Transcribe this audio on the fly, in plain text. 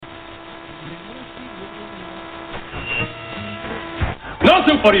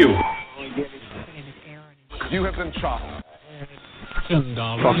lawsuit for you. You have been shot.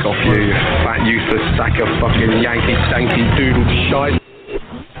 Fuck off you fat useless sack of fucking Yankee stanky doodle shite.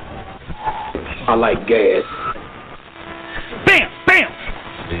 I like gas. Bam! Bam!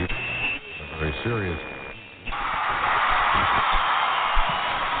 Very serious.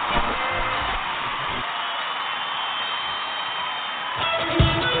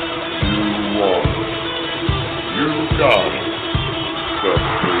 You got the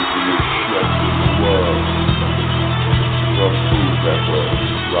craziest chef in the world. From Food Network,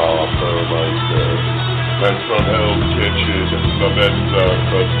 Rob Burmeister, and from Hell's Kitchen, Lamenta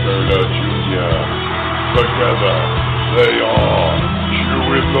Paterna Jr. Together, they are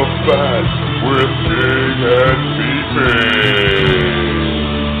Chewing the Fat with King and Beefy.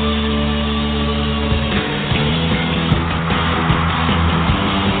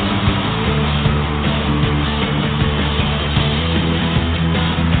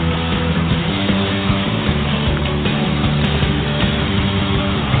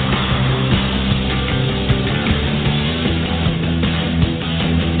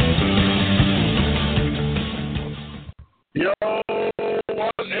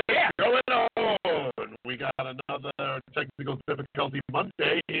 Technical difficulty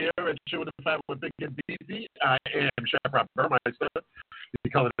Monday here at Chewing the Fat with Big and Beefy. I am Chef Rob Burmeister.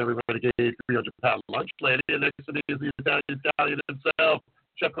 You're calling everybody gave 300-pound lunch lady, and next to me is the Italian himself,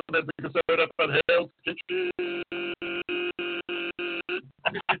 Chef Clemente Caserta from Hell's Kitchen.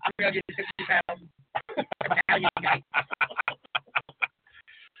 350-pound Italian guy.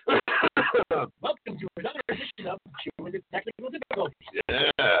 Welcome to another edition of Chewing the Technical Difficulties.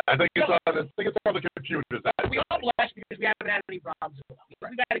 Yeah, I think it's on the computers. We all blessed because we haven't had any problems with them.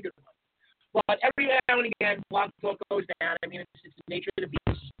 We've had a good one. But every now and again, Blog Talk goes down. I mean, it's the nature of the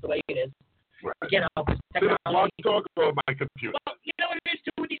beast, it's the way it is. Right. Again, Blog Talk or my computer? Well, you know what it is,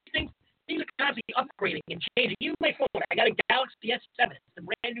 too, with these things? Things are constantly upgrading and changing. Even my phone, I got a Galaxy S7. It's a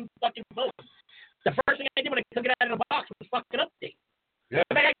brand new fucking phone. The first thing I did when I took it out of the box was fucking update. Yeah.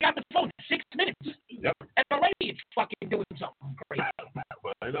 I mean, I got the phone in 6 minutes. Yep. And already it's fucking doing something crazy.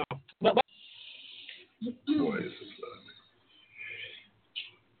 Well, I know. Well, boy, this is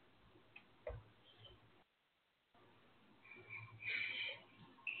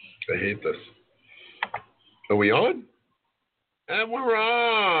I hate this. Are we on? And we're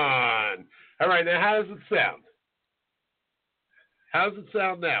on. All right, now how does it sound? How does it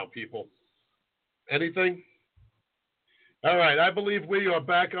sound now, people? Anything? All right, I believe we are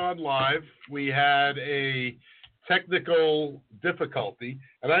back on live. We had a technical difficulty,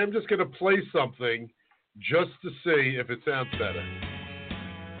 and I am just going to play something just to see if it sounds better.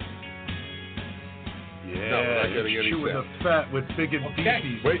 Yeah, no, Chewing the Fat with Big and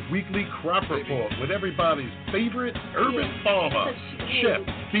Beefy's weekly crop report with everybody's favorite urban farmer, Chef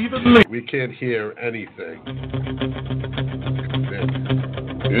Stephen Lee. We can't hear anything.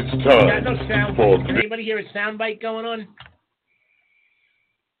 It's time. Got no sound. Can anybody hear a sound bite going on?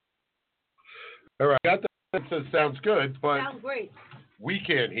 All right, got that says sounds good, but sounds great. We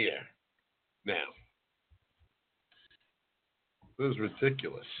can't hear now. This is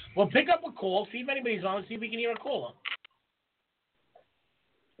ridiculous. Well, pick up a call, see if anybody's on, see if we can hear a caller.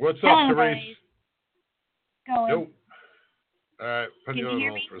 What's up, Therese? Going. Nope. All right, put you on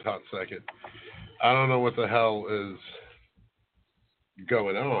hold for a hot second. I don't know what the hell is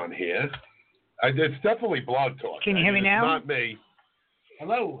going on here. It's definitely Blog Talk. Can you hear me now? It's not me.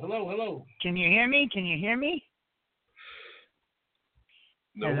 Hello. Can you hear me?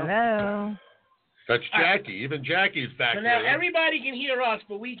 No. Hello. That's Jackie. Even Jackie's back there. So now everybody can hear us,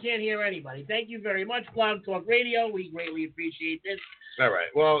 but we can't hear anybody. Thank you very much, Blog Talk Radio. We greatly appreciate this. All right.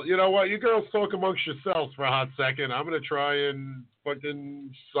 Well, you know what? You girls talk amongst yourselves for a hot second. I'm going to try and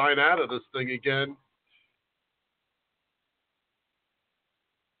fucking sign out of this thing again.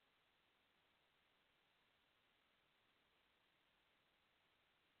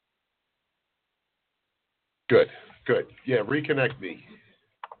 Good. Yeah, reconnect me.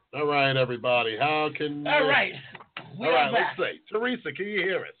 All right, everybody. How can... All right. Let's see. Teresa, can you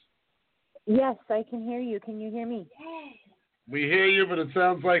hear us? Yes, I can hear you. Can you hear me? We hear you, but it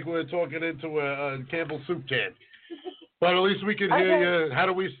sounds like we're talking into a Campbell soup can. But at least we can hear you. How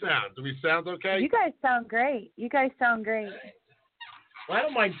do we sound? Do we sound okay? You guys sound great. Well, I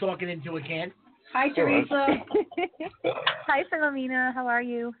don't mind talking into a can. Hi, Teresa. Hi, Philomena. How are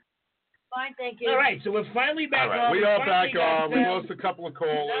you? Fine, thank you. All right, so we're finally back on. We are back on. We lost a couple of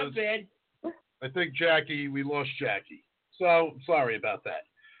callers. Not bad. I think we lost Jackie. So, sorry about that.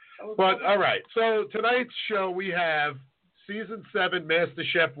 But, all right. So, tonight's show, we have Season 7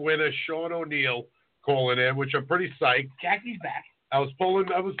 MasterChef winner Shaun O'Neal calling in, which I'm pretty psyched. Jackie's back.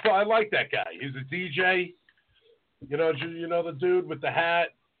 I like that guy. He's a DJ. You know the dude with the hat.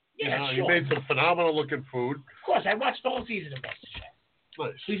 Yeah, He sure. made some phenomenal looking food. Of course, I watched the whole season of MasterChef.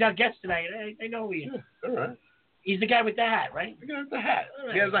 Nice. He's our guest tonight. I know who he is. Yeah, all right. He's the guy with the hat, right? The guy with the hat.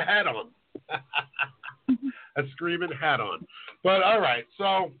 Right. He has a hat on. A screaming hat on. But all right,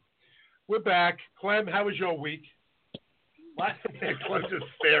 so we're back. Clem, how was your week? What? Clem's just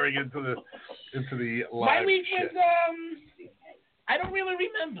staring into the live. My week shit. was I don't really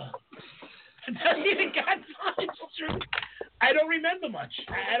remember. To tell you the God's honest truth, I don't remember much.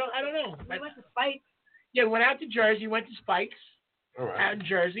 I don't know. We went to Spike's. Yeah, we went out to Jersey. Went to Spike's. All right. Out in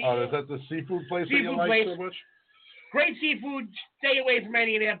Jersey. Oh, is that the seafood place that you Seafood like place. so much? Great seafood. Stay away from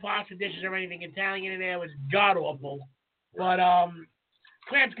any of their pasta dishes or anything Italian in there. It was god awful. But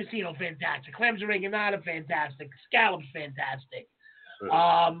Clam's Casino, fantastic. Clam's Oregonata, fantastic. Scallops, fantastic.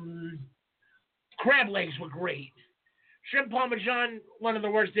 Crab legs were great. Shrimp Parmesan, one of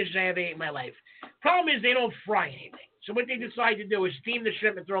the worst dishes I ever ate in my life. Problem is they don't fry anything. So what they decide to do is steam the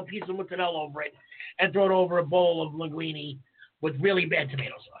shrimp and throw a piece of mozzarella over it and throw it over a bowl of linguine with really bad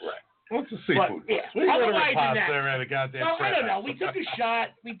tomato sauce. Right. What's the seafood? Yeah. We Otherwise than pasta that. and a goddamn Well, I crab. don't know. We took a shot.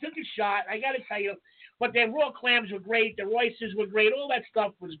 I got to tell you, but their raw clams were great. Their oysters were great. All that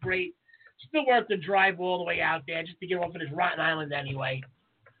stuff was great. Still worth the drive all the way out there just to get off of this rotten island anyway.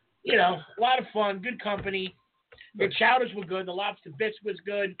 You know, a lot of fun, good company. The chowders were good. The lobster bisque was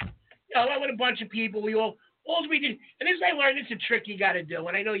good. You know, I went with a bunch of people. All we did, and this I learned, this is a trick you got to do,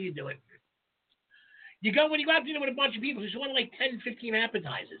 and I know you do it. When you go out to dinner with a bunch of people, just want like 10, 15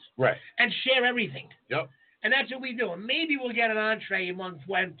 appetizers. Right. And share everything. Yep. And that's what we do. And maybe we'll get an entree among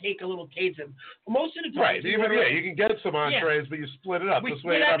and take a little taste of them. But most of the time, Right. You can get some entrees, but you split it up. This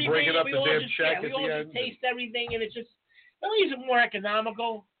way you're not breaking up the damn check at the end. We all just taste everything, and it's just not only is it more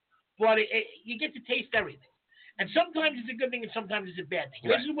economical, but you get to taste everything. And sometimes it's a good thing, and sometimes it's a bad thing.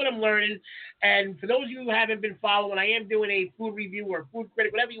 Right. This is what I'm learning. And for those of you who haven't been following, I am doing a food review or food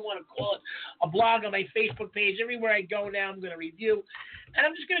critic, whatever you want to call it, a blog on my Facebook page. Everywhere I go now, I'm going to review. And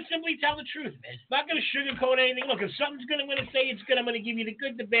I'm just going to simply tell the truth, man. I'm not going to sugarcoat anything. Look, if something's good, I'm going to say it's good. I'm going to give you the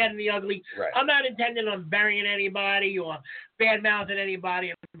good, the bad, and the ugly. Right. I'm not intending on burying anybody or bad-mouthing anybody.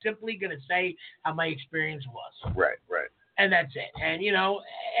 I'm simply going to say how my experience was. Right. And that's it. And, you know,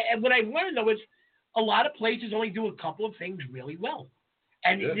 and what I've learned, though, is a lot of places only do a couple of things really well.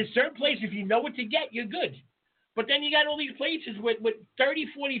 And there's certain places, if you know what to get, you're good. But then you got all these places with 30,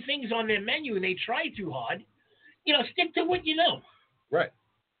 40 things on their menu, and they try too hard. You know, stick to what you know. Right.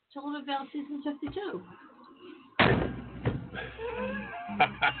 Tell them about season 52.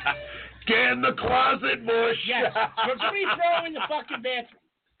 Get in the closet, Bush. Yes. So somebody throw in the fucking bathroom.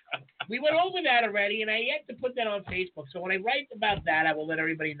 We went over that already, and I yet to put that on Facebook. So when I write about that, I will let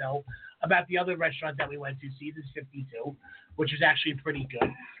everybody know about the other restaurant that we went to, Seasons 52, which is actually pretty good.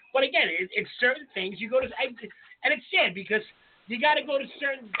 But again, it's certain things you go to, and it's sad because you got to go to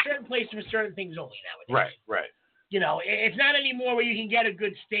certain places for certain things only nowadays. Right. You know, it's not anymore where you can get a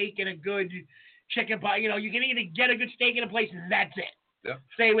good steak and a good chicken pie. You know, you can either get a good steak in a place and that's it. Yep.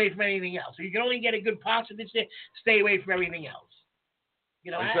 Stay away from anything else. So you can only get a good pasta and stay away from everything else.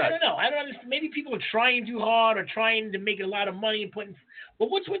 You know, exactly. I don't know. I don't understand. Maybe people are trying too hard or trying to make a lot of money and putting.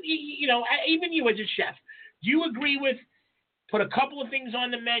 But what's with you know? Even you as a chef, do you agree with put a couple of things on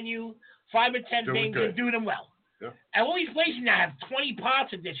the menu, 5 or 10 things, and do them well? Yeah. And all these places now have 20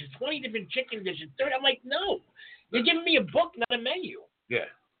 pasta dishes, 20 different chicken dishes, 30. I'm like, no, you're giving me a book, not a menu. Yeah.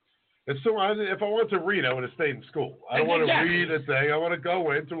 And so if I wanted to read, I would have stayed in school. I don't want to read a thing. I want to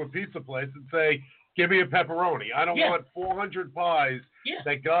go into a pizza place and say, give me a pepperoni. I don't want 400 pies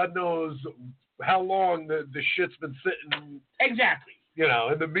that God knows how long the shit's been sitting. Exactly. You know,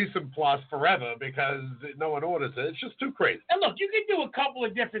 in the mise en place forever because no one orders it. It's just too crazy. And look, you can do a couple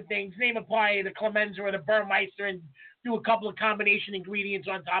of different things. Name a pie, the Clemenza or the Burmeister, and do a couple of combination ingredients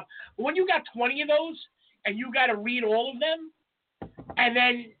on top. But when you got 20 of those and you got to read all of them, and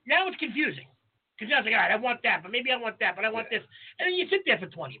then now it's confusing. Because you're like, all right, I want that, but maybe I want that, but I want this. And then you sit there for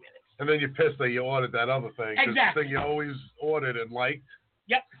 20 minutes. And then you're pissed that you ordered that other thing. Exactly. The thing you always ordered and liked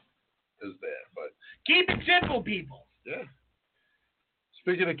is there. But keep it simple, people. Yeah.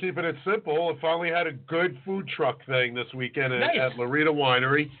 Speaking of keeping it simple, I finally had a good food truck thing this weekend at Loretta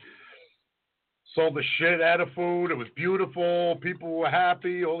Winery. Sold the shit out of food. It was beautiful. People were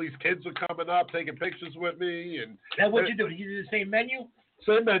happy. All these kids were coming up, taking pictures with me. And now what'd you do? Did you do the same menu?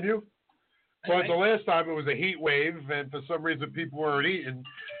 Same menu. But the last time it was a heat wave, and for some reason people weren't eating.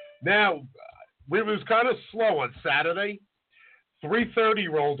 Now, it was kind of slow on Saturday. 3:30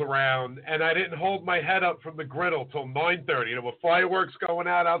 rolled around, and I didn't hold my head up from the griddle till 9:30. There were fireworks going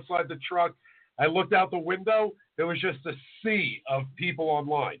out outside the truck. I looked out the window. There was just a sea of people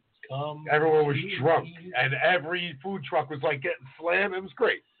online. Everyone was drunk, and every food truck was like getting slammed. It was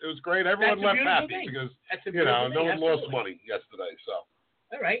great. It was great. Everyone left happy because no one lost money yesterday. So.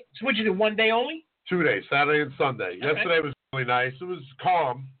 All right. So what you do? 1 day only? 2 days, Saturday and Sunday. Yesterday was really nice. It was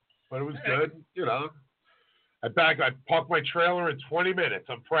calm, but it was good. I parked my trailer in 20 minutes.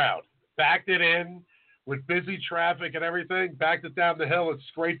 I'm proud. Backed it in with busy traffic and everything. Backed it down the hill. It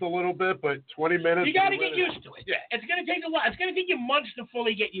scraped a little bit, but 20 minutes. You got to get used to it. Yeah. It's going to take a while. It's going to take you months to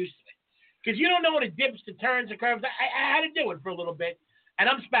fully get used to it. Because you don't know what it dips, the turns, the curves. I had to do it for a little bit, and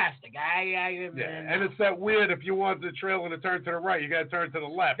I'm spastic. And it's that weird, if you want the trailer to turn to the right, you got to turn to the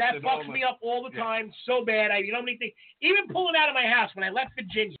left. That fucks me up all the time so bad. You know how many things? Even pulling out of my house, when I left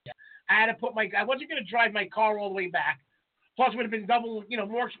Virginia, I had to I wasn't going to drive my car all the way back. Plus, it would have been double,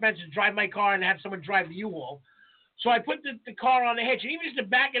 more expensive to drive my car and have someone drive the U-Haul. So I put the car on the hitch, and even just to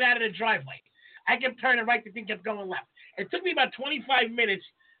back it out of the driveway, I kept turning right, the thing kept going left. It took me about 25 minutes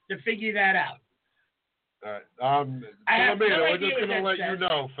to figure that out. All right. Philomena, we're just going to let you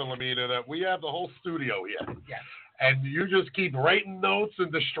know, Philomena, that we have the whole studio here. Yes. And you just keep writing notes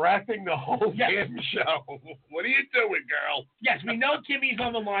and distracting the whole damn show. What are you doing, girl? Yes, we know Kimmy's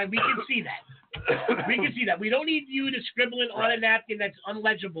on the line. We can see that. We can see that. We don't need you to scribble it on a napkin that's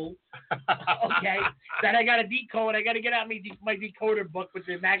unlegible. Okay? That I got to decode. I got to get out my decoder book with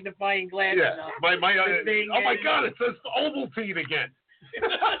the magnifying glass. Yeah. And, oh, my God. It says Ovaltine again.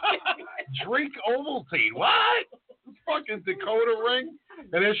 Drink Ovaltine. What? Fucking decoder ring.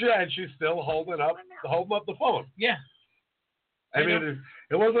 And there she's still holding up the phone. Yeah. I mean,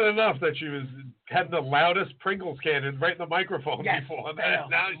 it wasn't enough that she was having the loudest Pringles can right in the microphone before that.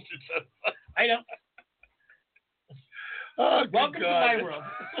 Now she's just... I know. Oh, welcome to my world.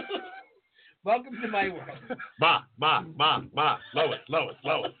 Welcome to my world. Ma. Lois.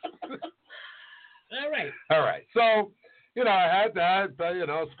 All right. So, I had that, but,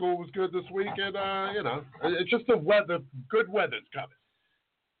 school was good this week, and, it's just the weather, good weather's coming.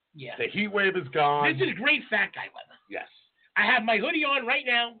 Yeah. The heat wave is gone. This is great fat guy weather. Yes. I have my hoodie on right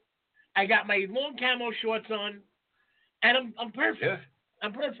now. I got my long camo shorts on, and I'm perfect. Yeah.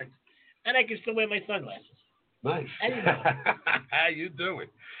 I'm perfect. And I can still wear my sunglasses. Nice. How you doing?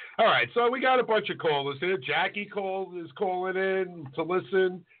 All right, so we got a bunch of callers here. Jackie is calling in to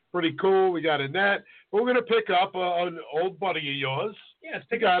listen. Pretty cool. We got Annette. We're going to pick up an old buddy of yours. Yes,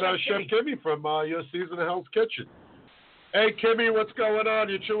 we got Chef Kimmy from your Season of Hell's Kitchen. Hey, Kimmy, what's going on?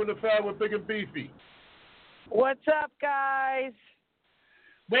 You're chewing the fat with Big and Beefy. What's up, guys?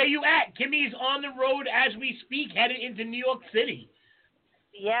 Where you at? Kimmy's on the road as we speak, headed into New York City.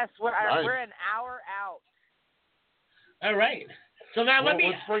 Yes, we're an hour out. All right. So now what's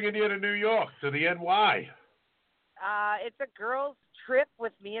bringing you to New York, to the NY? It's a girls' trip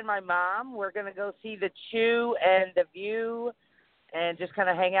with me and my mom. We're going to go see the Chew and the View and just kind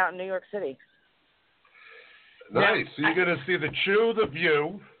of hang out in New York City. Nice. So you're going to see the Chew, the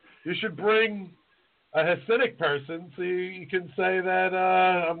View. You should bring a Hasidic person so you can say that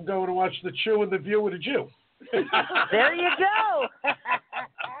I'm going to watch the Chew and the View with a Jew. There you go.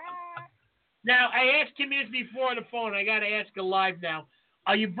 Now, I asked Kimmy this before on the phone. I got to ask her live now.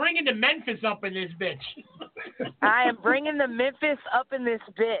 Are you bringing the Memphis up in this bitch? I am bringing the Memphis up in this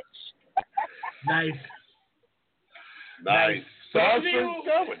bitch. Nice. So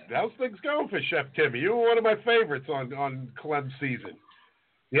how's things going for Chef Kimmy? You were one of my favorites on Clem's season.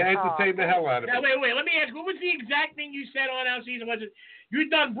 You entertained the hell out of me. Now, wait. Let me ask, what was the exact thing you said on our season? Was it, you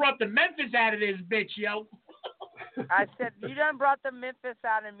done brought the Memphis out of this bitch, yo? I said, you done brought the Memphis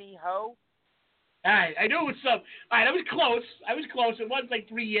out of me, ho. All right, I knew it was some. All right, I was close. It was like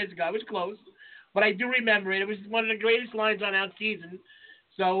 3 years ago. I was close. But I do remember it. It was one of the greatest lines on our season.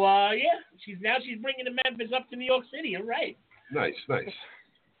 So, she's bringing the Memphis up to New York City. All right. Nice.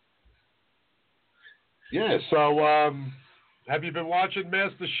 Yeah, so have you been watching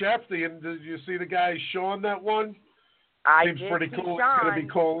MasterChef? Did you see the guy Shaun that won? Seems pretty cool. He's going to be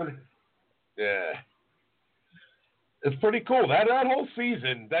calling. Yeah. It's pretty cool. That whole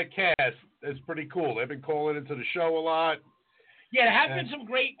season, that cast is pretty cool. They've been calling into the show a lot. Yeah, there have been some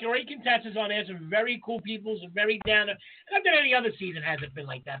great contestants on there, some very cool people, some very down to, not that any other season hasn't been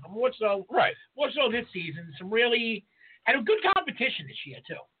like that, but more so this season. Some really, and a good competition this year,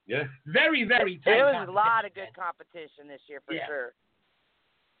 too. Yeah. Very, very tight. There was a lot of good competition this year, for sure.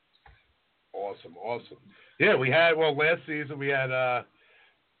 Awesome. Yeah, last season we had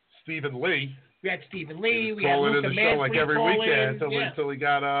Stephen Lee. We had Stephen Lee. We had Luca the show like every weekend until he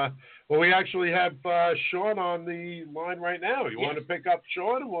got well, we actually have Shaun on the line right now. You want to pick up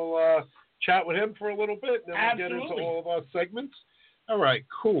Shaun and we'll chat with him for a little bit, and then we'll get into all of our segments. All right,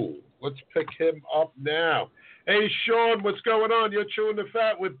 cool. Let's pick him up now. Hey, Shaun, what's going on? You're chewing the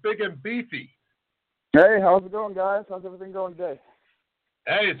fat with Big and Beefy. Hey, how's it going, guys? How's everything going today?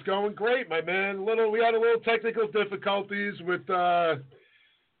 Hey, it's going great, my man. We had a little technical difficulties with our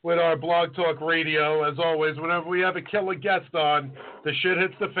Blog Talk Radio. As always, whenever we have a killer guest on, the shit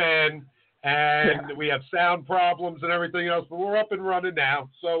hits the fan, and we have sound problems and everything else. But we're up and running now.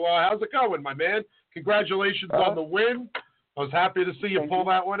 So how's it going, my man? Congratulations on the win. I was happy to see you pull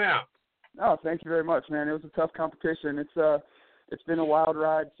that one out. Oh, thank you very much, man. It was a tough competition. It's been a wild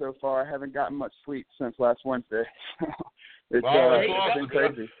ride so far. I haven't gotten much sleep since last Wednesday. It's been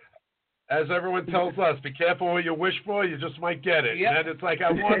crazy. As everyone tells us, be careful what you wish for. You just might get it. Yep. And it's like,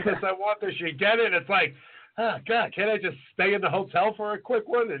 I want this. You get it. It's like, oh, God, can't I just stay in the hotel for a quick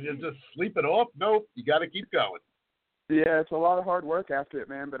one and you just sleep it off? Nope, you got to keep going. Yeah, it's a lot of hard work after it,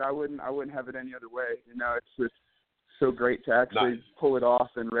 man, but I wouldn't have it any other way. You know, it's just so great to actually pull it off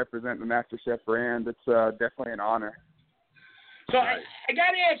and represent the MasterChef brand. It's definitely an honor. So I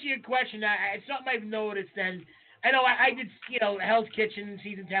got to ask you a question. It's something I've noticed, and I know I did, Hell's Kitchen,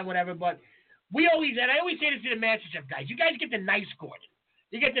 season 10, whatever, but I always say this to the MasterChef guys, you guys get the nice Gordon.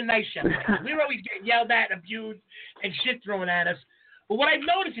 You get the nice chef. We were always getting yelled at and abused and shit thrown at us. But what I've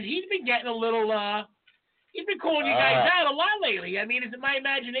noticed is he's been getting a little, he's been calling you guys out a lot lately. I mean, is it my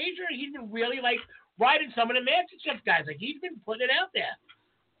imagination, or he's been really, riding some of the MasterChef guys? He's been putting it out there.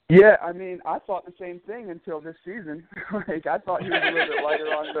 Yeah, I mean, I thought the same thing until this season. I thought he was a little bit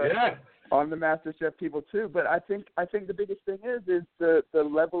lighter on the MasterChef people too. But I think the biggest thing is the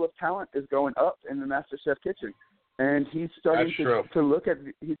level of talent is going up in the MasterChef kitchen, and he's starting to look at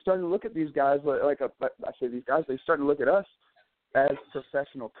these guys I say these guys. They're starting to look at us as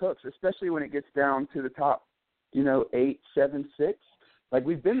professional cooks, especially when it gets down to the top, 8, 7, 6.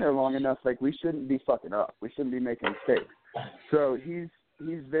 We've been there long enough. We shouldn't be fucking up. We shouldn't be making mistakes. So he's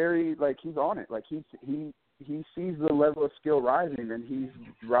very he's on it. He sees the level of skill rising, and he's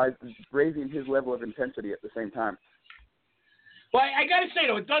raising his level of intensity at the same time. Well, I got to say,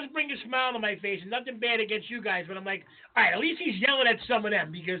 though, it does bring a smile on my face, and nothing bad against you guys, but I'm like, all right, at least he's yelling at some of them,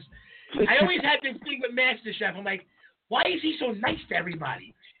 because I always had this thing with MasterChef. I'm like, why is he so nice to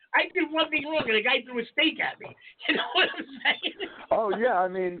everybody? I did one thing wrong, and the guy threw a steak at me. You know what I'm saying? Oh yeah, I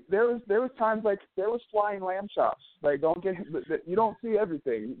mean there was times there was flying lamb chops. You don't see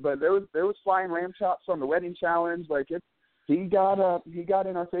everything, but there was flying lamb chops on the wedding challenge. He got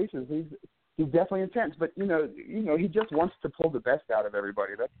in our faces. He's definitely intense, but he just wants to pull the best out of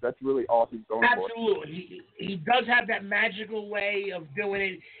everybody. That's really all he's going for. Absolutely, he does have that magical way of doing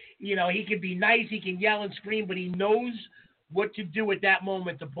it. He can be nice, he can yell and scream, but he knows what to do at that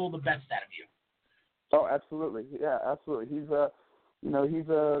moment to pull the best out of you. Oh, absolutely. Yeah, absolutely. He's I don't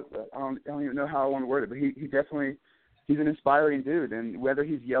even know how I want to word it, but he's an inspiring dude. And whether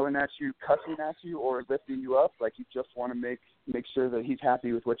he's yelling at you, cussing at you, or lifting you up, you just want to make sure that he's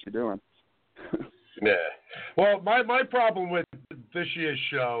happy with what you're doing. Yeah. Well, my problem with this year's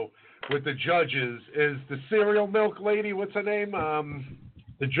show with the judges is the cereal milk lady. What's her name?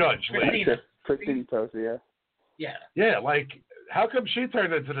 The judge lady. Christine Tosi, yeah. Yeah. Yeah, how come she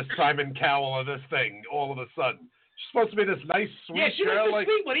turned into the Simon Cowell of this thing all of a sudden? She's supposed to be this nice, sweet girl. Yeah, she was the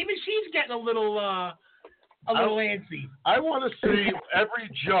sweet one. Even she's getting a little antsy. I want to see every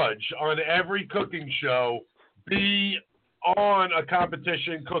judge on every cooking show be on a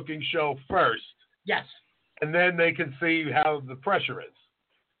competition cooking show first. Yes. And then they can see how the pressure is.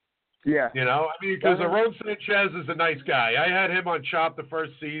 Yeah. Because Aaron Sanchez is a nice guy. I had him on Chop the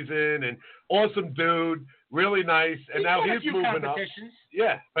first season, and awesome dude, really nice. And now he's moving up.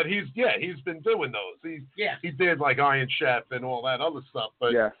 Yeah, but he's been doing those. He did Iron Chef and all that other stuff.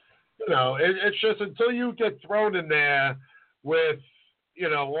 But it's just until you get thrown in there with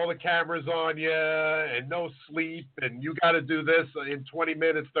all the cameras on you and no sleep, and you got to do this in 20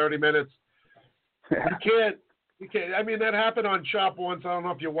 minutes, 30 minutes. You can't. I mean, that happened on Chop once. I don't know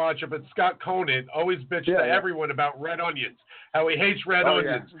if you watch it, but Scott Conant always bitched to everyone about red onions, how he hates red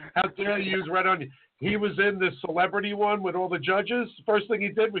onions. Yeah. How dare you use red onions? He was in this celebrity one with all the judges. First thing he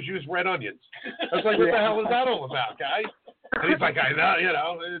did was use red onions. I was like, what the hell is that all about, guy? And he's like, I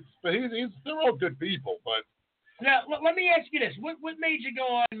know, but they're all good people. But now, let me ask you this: what made you go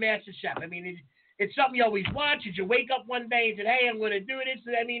on MasterChef? I mean, it's something you always watch. Did you wake up one day and said, hey, I'm going to do this?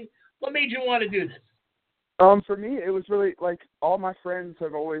 I mean, what made you want to do this? For me, it was really all my friends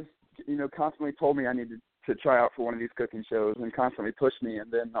have always, constantly told me I needed to try out for one of these cooking shows and constantly pushed me.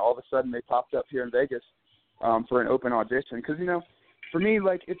 And then all of a sudden they popped up here in Vegas for an open audition. Because, for me,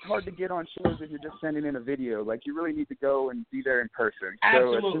 it's hard to get on shows if you're just sending in a video. You really need to go and be there in person.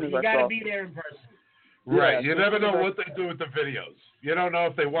 Absolutely. You got to be there in person. Right. Yeah, You never know what they do with the videos. You don't know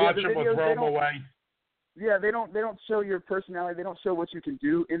if they watch them or throw them away. Yeah, they don't show your personality. They don't show what you can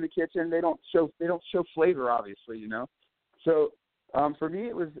do in the kitchen. They don't show flavor, obviously, you know. So for me,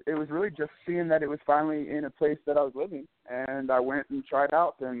 it was really just seeing that it was finally in a place that I was living, and I went and tried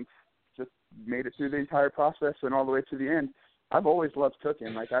out and just made it through the entire process and all the way to the end. I've always loved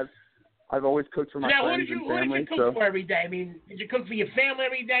cooking. Like I've always cooked for my friends and family. Who did you cook for every day? I mean, did you cook for your family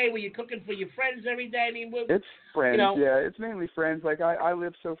every day? Were you cooking for your friends every day? I mean, it's friends. You know? Yeah, it's mainly friends. Like I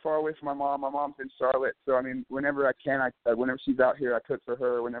live so far away from my mom. My mom's in Charlotte, so I mean, whenever I can, whenever she's out here, I cook for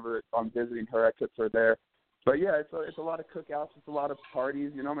her. Whenever I'm visiting her, I cook for her there. But yeah, it's a lot of cookouts. It's a lot of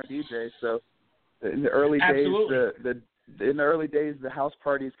parties. You know, I'm a DJ, so in the early days, the house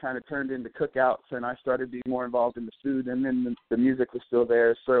parties kind of turned into cookouts, and I started being more involved in the food, and then the music was still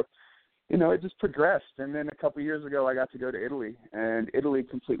there. So, you know, it just progressed. And then a couple of years ago, I got to go to Italy, and Italy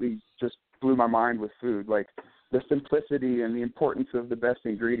completely just blew my mind with food, like the simplicity and the importance of the best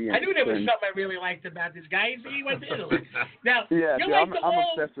ingredients. I knew there was something I really liked about this guy. He went to Italy. Now, yeah, I'm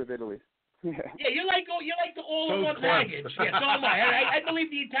obsessed with Italy. Yeah, you like the all-in-one package. Yeah, so am I. I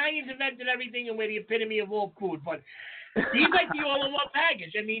believe the Italians invented everything and we're the epitome of all food, but he's like the all-in-one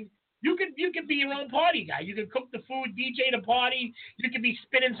package. I mean, you could be your own party guy. You could cook the food, DJ the party. You could be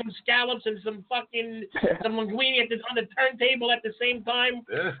spinning some scallops and some linguine on the turntable at the same time.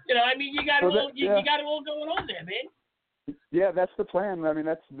 Yeah. You know, I mean, you got it all going on there, man. Yeah, that's the plan. I mean,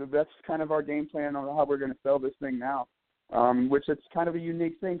 that's kind of our game plan on how we're going to sell this thing now. Which it's kind of a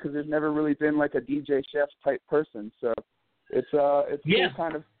unique thing because there's never really been like a DJ chef type person. So it's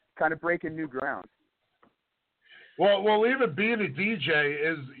kind of breaking new ground. Well, even being a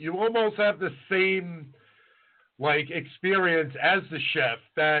DJ is you almost have the same like experience as the chef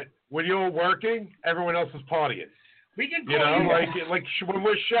that when you're working, everyone else is partying. We can like when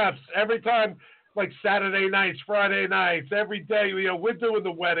we're chefs, every time. Like Saturday nights, Friday nights, every day, you know, we're doing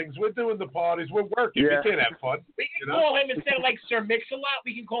the weddings, we're doing the parties, we're working. Yeah. We can't have fun. We can call him, instead of like Sir Mix-a-Lot,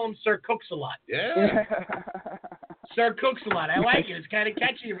 we can call him Sir Cooks-a-Lot. Yeah. Sir Cooks-a-Lot. I like it. It's kind of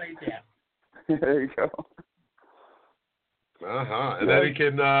catchy right there. There you go. And then he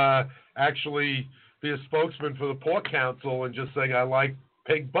can actually be a spokesman for the Pork Council and just saying, I like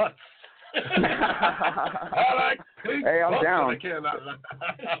pig butts. I like pig Hey, I'm butts. down.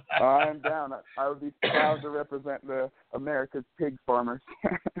 I'm down. I would be proud to represent the America's pig farmers.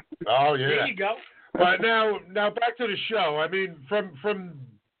 Oh yeah. There you go. But now back to the show. I mean, from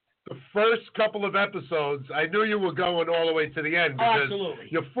the first couple of episodes, I knew you were going all the way to the end because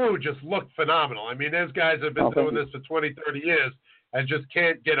your food just looked phenomenal. I mean, those guys have been doing this for 20, 30 years and just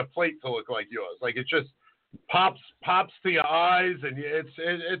can't get a plate to look like yours. Like it just pops to your eyes, and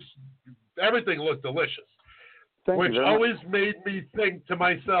it's everything looked delicious. Which always made me think to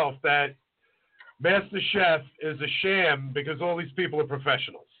myself that MasterChef is a sham because all these people are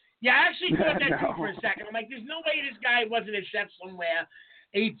professionals. Yeah, I actually thought that too for a second. I'm like, there's no way this guy wasn't a chef somewhere.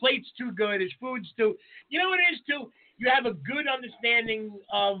 And he plates too good. His food's too. You know what it is too? You have a good understanding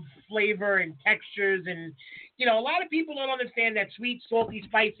of flavor and textures, and you know a lot of people don't understand that sweet, salty,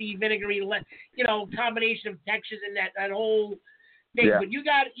 spicy, vinegary, combination of textures and that whole thing. Yeah. But you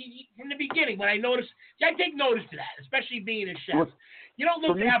got from the beginning. When I take notice to that, especially being a chef. You don't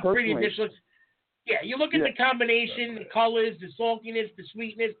look at how pretty a dish looks. Yeah, you look at the combination, the colors, the saltiness, the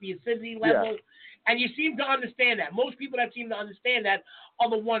sweetness, the acidity level, and you seem to understand that. Most people that seem to understand that are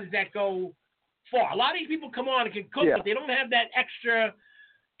the ones that go far. A lot of these people come on and can cook, but they don't have that extra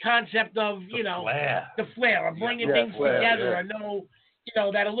concept of, the flair of bringing things together or know,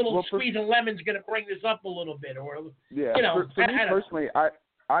 that a little squeeze of lemon's going to bring this up a little bit. Or, for me personally,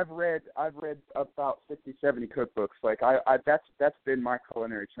 I've read about 60, 70 cookbooks. Like that's been my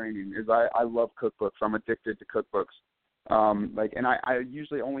culinary training. Is I love cookbooks. I'm addicted to cookbooks. And I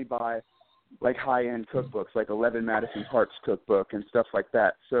usually only buy like high-end cookbooks, like 11 Madison Hart's cookbook and stuff like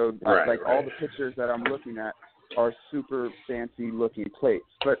that. So all the pictures that I'm looking at are super fancy-looking plates.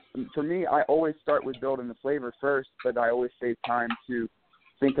 But for me, I always start with building the flavor first, but I always save time to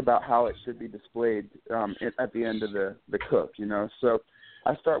think about how it should be displayed at the end of the cook. So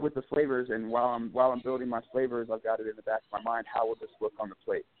I start with the flavors, and while I'm building my flavors, I've got it in the back of my mind. How will this look on the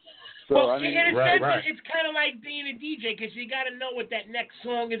plate? So in a sense, it's kind of like being a DJ because you got to know what that next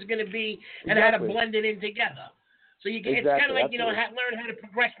song is going to be and how to blend it in together. So it's kind of like learn how to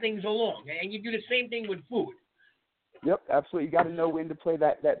progress things along, and you do the same thing with food. Yep, absolutely. You got to know when to play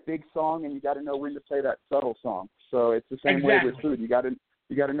that big song, and you got to know when to play that subtle song. So it's the same way with food. You got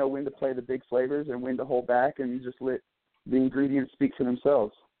to know when to play the big flavors and when to hold back, and you just let the ingredients speak for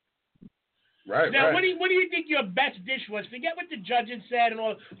themselves. Right. Now, right. what do you think your best dish was? Forget what the judges said and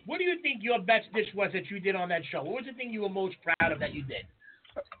all. What do you think your best dish was that you did on that show? What was the thing you were most proud of that you did?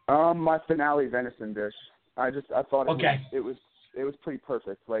 My finale venison dish. I thought it was pretty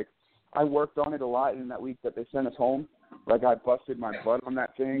perfect. Like, I worked on it a lot in that week that they sent us home. Like, I busted my butt on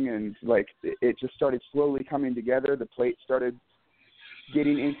that thing, and like it just started slowly coming together. The plate started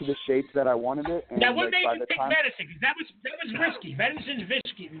getting into the shape that I wanted it. And now, what like, made you pick venison? Because that was risky. Venison's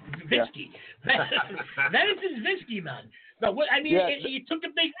risky. Venison's risky, man. No, what I mean, you took a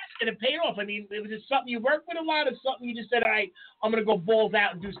big risk and it paid off. I mean, was it something you worked with a lot, or something you just said, all right, I'm going to go balls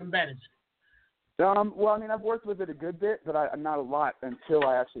out and do some venison? Well, I mean, I've worked with it a good bit, but not a lot until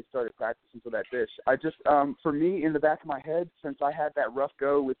I actually started practicing for that dish. I just, for me, in the back of my head, since I had that rough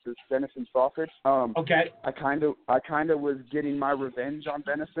go with this venison sausage, I kind of was getting my revenge on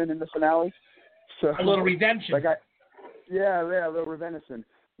venison in the finale. So a little redemption. Like a little venison.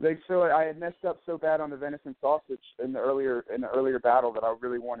 Like, so I had messed up so bad on the venison sausage in the earlier battle that I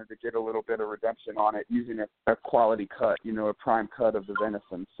really wanted to get a little bit of redemption on it using a quality cut, a prime cut of the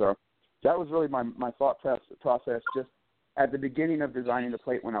venison. So that was really my thought process just at the beginning of designing the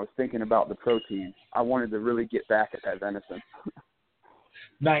plate when I was thinking about the protein. I wanted to really get back at that venison.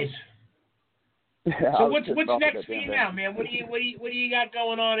 Nice. Yeah, so what's next for you now, man? What do you got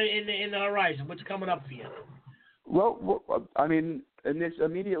going on in the horizon? What's coming up for you? Well, I mean, and this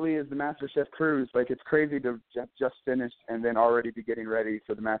immediately is the MasterChef cruise. Like, it's crazy to just finish and then already be getting ready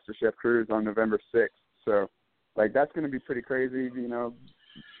for the MasterChef cruise on November 6th. So, like, that's going to be pretty crazy,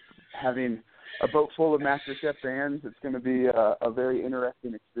 having a boat full of MasterChef fans. It's going to be a very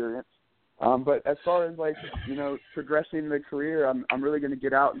interesting experience. But as far as, like, progressing the career, I'm really going to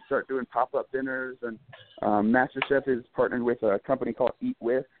get out and start doing pop-up dinners. And MasterChef is partnered with a company called Eat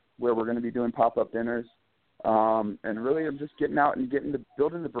With, where we're going to be doing pop-up dinners. And really, I'm just getting out and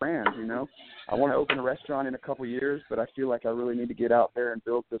building the brand, I want to open a restaurant in a couple years, but I feel like I really need to get out there and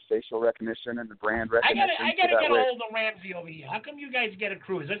build the facial recognition and the brand recognition. I gotta get a hold of Ramsey over here. How come you guys get a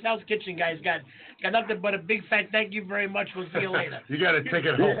cruise? This House Kitchen guys got nothing but a big fat thank you very much. We'll see you later. You got to take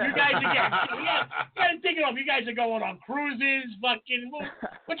it home. You guys you got to take it home. You guys are going on cruises, fucking.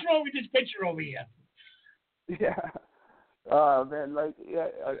 What's wrong with this picture over here? Yeah. Man, like,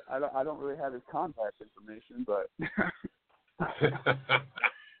 I don't really have his contact information, but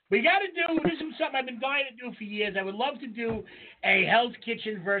we got to do. This is something I've been dying to do for years. I would love to do a Hell's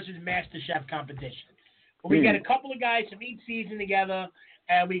Kitchen versus MasterChef competition. We get a couple of guys from each season together,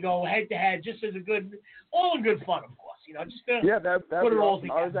 and we go head to head, just as all in good fun, of course. Just to put it all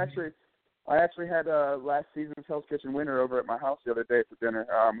together. I actually had last season's Hell's Kitchen winner over at my house the other day for dinner.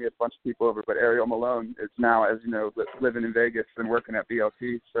 We had a bunch of people over, but Ariel Malone is now, as you know, living in Vegas and working at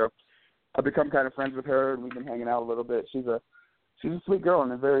BLT. So I've become kind of friends with her, and we've been hanging out a little bit. She's a sweet girl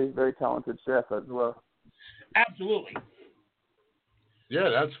and a very, very talented chef as well. Absolutely. Yeah,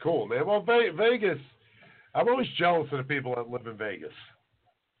 that's cool, man. Well, Vegas, I'm always jealous of the people that live in Vegas.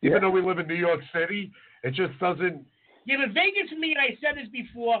 Even though we live in New York City, it just doesn't. Yeah, but Vegas for me, and I said this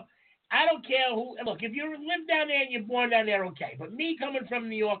before, I don't care who. Look, if you live down there and you're born down there, okay. But me coming from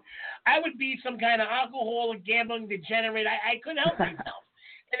New York, I would be some kind of alcoholic, gambling degenerate. I couldn't help myself.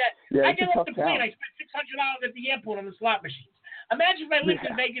 And I get off the plane. I spent $600 at the airport on the slot machines. Imagine if I lived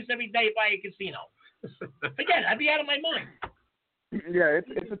in Vegas every day by a casino. Forget it. I'd be out of my mind. Yeah,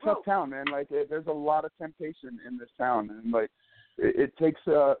 it's a tough town, man. Like, there's a lot of temptation in this town, and like, it takes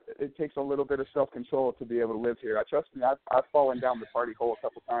a little bit of self-control to be able to live here. Trust me, I've fallen down the party hole a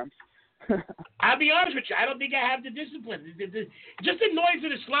couple times. I'll be honest with you. I don't think I have the discipline. Just the noise of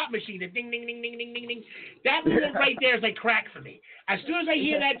the slot machine, the ding, ding, ding, ding, ding, ding, ding. That little right there is like crack for me. As soon as I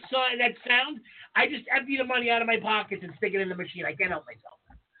hear that sound, I just empty the money out of my pockets and stick it in the machine. I can't help myself.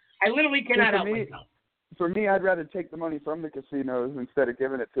 I literally cannot help myself. For me, I'd rather take the money from the casinos instead of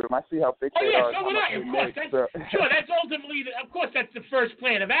giving it to them. I see how big they are. So would I. Of course, that's ultimately, of course, that's the first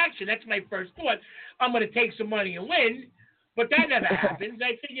plan of action. That's my first thought. I'm going to take some money and win, but that never happens.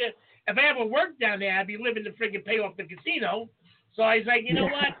 I figure if I ever worked down there, I'd be living to friggin' pay off the casino. So I was like, you know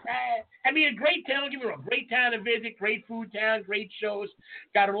what? I mean, a great town, don't get me wrong. Great town to visit, great food town, great shows.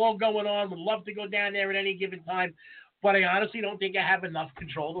 Got it all going on. Would love to go down there at any given time. But I honestly don't think I have enough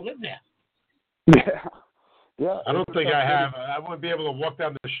control to live there. Yeah. I don't think I have. I wouldn't be able to walk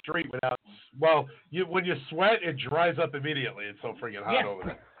down the street without. Well, when you sweat, it dries up immediately. It's so freaking hot over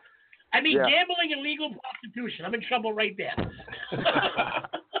there. I mean, gambling and legal prostitution. I'm in trouble right there.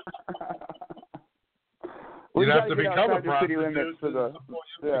 You'd have to become a prostitute.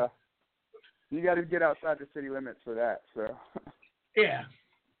 You got to get outside the city limits for that. So. Yeah.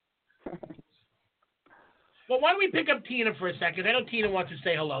 Well, why don't we pick up Tina for a second? I know Tina wants to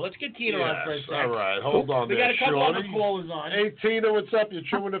say hello. Let's get Tina on for a second. All right, hold on we there, got a couple Shawnee. other callers on. Hey, Tina, what's up? You're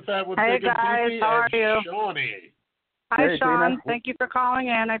chewing the fat with Hey, Big and guys, Beefy how are and you? Shawnee. Hi, Hey, Shaun. Tina. Thank you for calling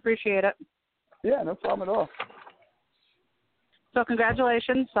in. I appreciate it. Yeah, no problem at all. So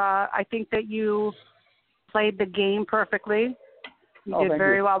congratulations. I think that you played the game perfectly. You did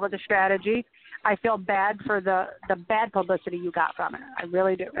very well with the strategy. I feel bad for the bad publicity you got from it. I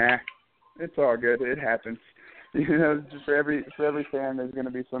really do. It's all good. It happens. You know, just for every fan, there's going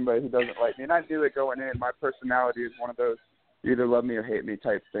to be somebody who doesn't like me. And I knew it going in. My personality is one of those you either love me or hate me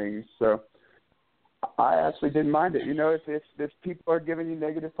type things. So I actually didn't mind it. You know, if people are giving you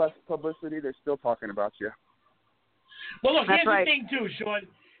negative publicity, they're still talking about you. Well, look, That's here's right. the thing, too, Shaun.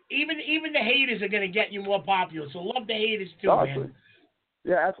 Even the haters are going to get you more popular, so love the haters, too, man.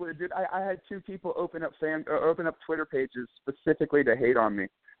 Yeah, absolutely, dude. I had 2 people open up Twitter pages specifically to hate on me.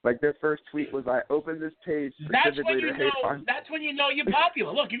 Like, their first tweet was, I opened this page specifically to hate on me. That's when you know you're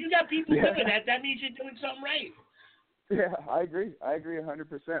popular. Look, if you got people doing that means you're doing something right. Yeah, I agree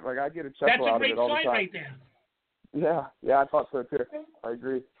 100%. Like, I get a chuckle out of it all the time. That's a great sign right there. Yeah, I thought so, too. I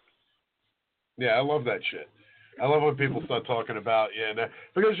agree. Yeah, I love that shit. I love when people start talking about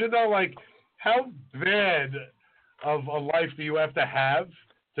because you know, like, how bad of a life do you have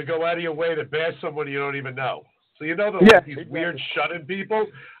to go out of your way to bash someone you don't even know? So you know these weird shut-in people.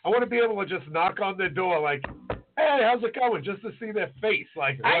 I want to be able to just knock on their door, like, hey, how's it going? Just to see their face,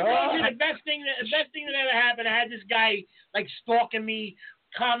 like. I told you the best thing that ever happened. I had this guy like stalking me,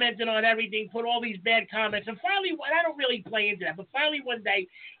 commenting on everything, put all these bad comments, and finally, and I don't really play into that, but finally one day,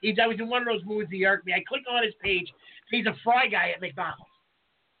 I was in one of those moods he irked me. I click on his page. He's a fry guy at McDonald's.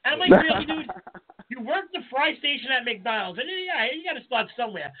 And I'm like, really, dude? You work the fry station at McDonald's, and you got to start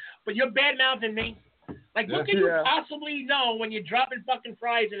somewhere. But you're bad-mouthing me. Like, what can you possibly know when you're dropping fucking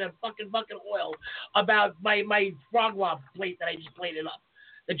fries in a fucking bucket of oil about my frog log plate that I just plated up?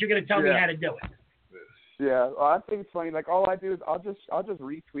 That you're going to tell me how to do it? Yeah, well, I think it's funny. Like, all I do is I'll just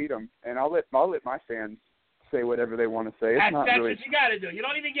retweet them, and I'll let my fans say whatever they want to say. That's what you got to do. You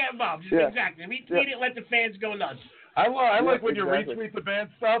don't even get involved. Just exactly. Retweet it, let the fans go nuts. I like when you retweet the bad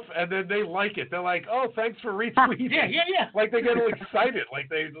stuff and then they like it. They're like, "Oh, thanks for retweeting." Yeah. Like they get all excited. Like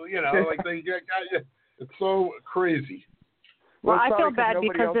they, like they got you. It's so crazy. Well, I feel bad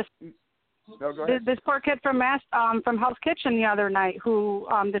because this poor kid from Hell's Kitchen the other night, who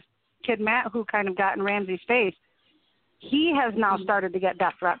this kid Matt, who kind of got in Ramsey's face, he has now started to get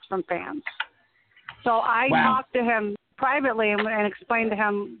death threats from fans. So I talked to him privately and explained to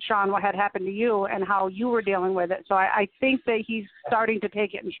him, Shaun, what had happened to you and how you were dealing with it. So I think that he's starting to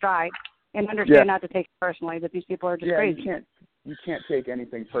take it in stride and understand not to take it personally, that these people are just crazy. You can't take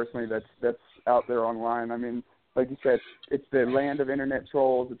anything personally that's out there online. I mean, like you said, it's the land of internet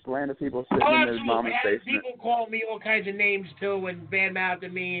trolls. It's the land of people sitting in their mama's basement. People call me all kinds of names too and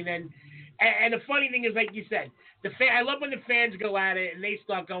badmouthing me, and the funny thing is, like you said, I love when the fans go at it and they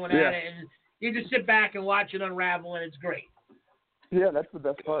start going at it, and you just sit back and watch it unravel, and it's great. Yeah, that's the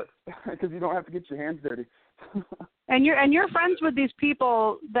best part because you don't have to get your hands dirty. And you're friends with these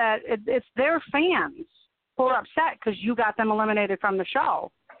people that it's their fans who are upset because you got them eliminated from the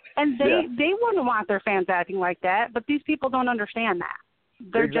show, and they wouldn't want their fans acting like that. But these people don't understand that.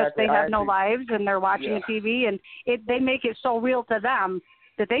 They're they have no lives and they're watching the TV, and they make it so real to them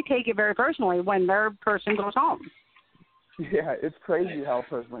that they take it very personally when their person goes home. Yeah, it's crazy how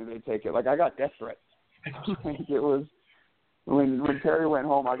personally they take it. Like, I got death threats. It was when Terry went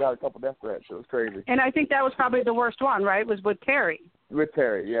home, I got a couple death threats. It was crazy. And I think that was probably the worst one, right? Was with Terry. With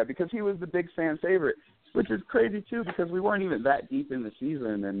Terry, yeah, because he was the big fan favorite, which is crazy too because we weren't even that deep in the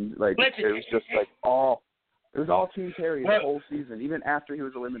season, and like it was just like all Team Terry the whole season, even after he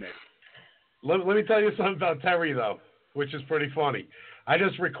was eliminated. Let me tell you something about Terry though, which is pretty funny. I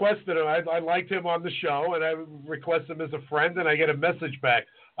just requested him. I liked him on the show, and I requested him as a friend, and I get a message back.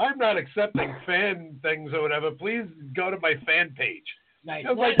 I'm not accepting fan things or whatever. Please go to my fan page. Nice.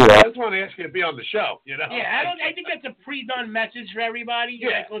 I was like, I just want to ask you to be on the show, you know? Yeah, I think that's a pre-done message for everybody.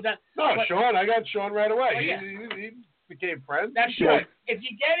 Yeah. Shaun, I got Shaun right away. Oh, he became friends. That's sure. If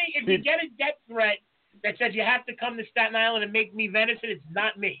you get a death threat that says you have to come to Staten Island and make me venison, it's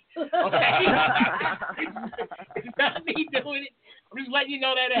not me. Okay? It's not me doing it. I'm just letting you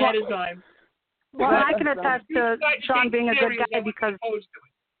know that ahead of time. Well, I can attest to Shaun being a good guy because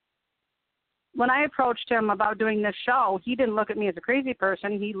when I approached him about doing this show, he didn't look at me as a crazy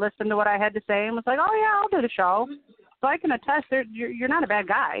person. He listened to what I had to say and was like, "Oh yeah, I'll do the show." So I can attest you're not a bad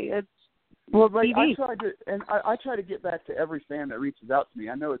guy. It's TV. I try to get back to every fan that reaches out to me.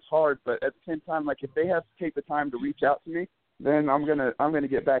 I know it's hard, but at the same time, like if they have to take the time to reach out to me, then I'm gonna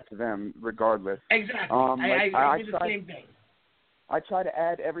get back to them regardless. Exactly. I do the same thing. I try to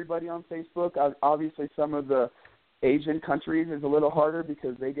add everybody on Facebook. Obviously, some of the Asian countries is a little harder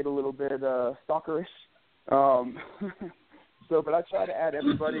because they get a little bit stalkerish. But I try to add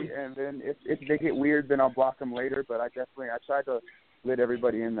everybody, and then if they get weird, then I'll block them later. But I try to let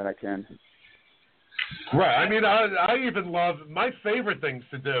everybody in that I can. Right. I mean, I even love, my favorite things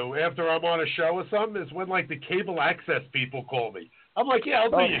to do after I'm on a show or something is when, like, the cable access people call me. I'm like, yeah, I'll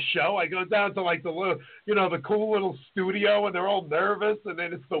do your show. I go down to, like, the little, the cool little studio, and they're all nervous, and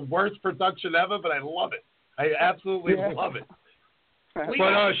then it's the worst production ever, but I love it. I absolutely love it.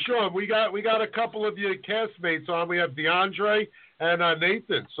 But, Shaun, we got a couple of your castmates on. We have DeAndre and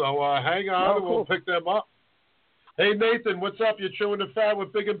Nathan. So hang on, and we'll pick them up. Hey, Nathan, what's up? You're chewing the fat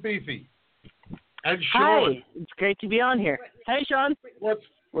with Big and Beefy. And Shaun. Hi, it's great to be on here. Hey, Shaun. What's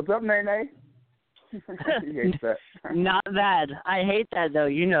up, Nene? He hates that. Not bad. I hate that, though.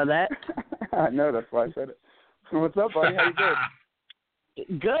 You know that. I know. That's why I said it. What's up, buddy? How you doing?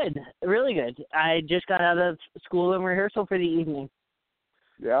 Good. Really good. I just got out of school and rehearsal for the evening.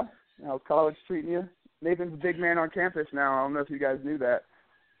 Yeah? How's college treating you? Nathan's a big man on campus now. I don't know if you guys knew that.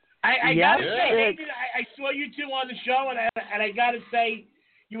 I gotta say, Nathan, I saw you two on the show, and I gotta say,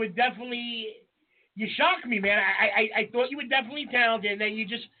 you were definitely, you shocked me, man. I thought you were definitely talented, and then you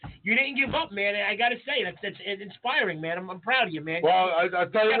didn't give up, man. And I gotta say, that's inspiring, man. I'm proud of you, man. Well, I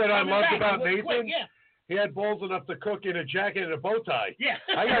tell you what I loved about Nathan. He had balls enough to cook in a jacket and a bow tie. Yeah.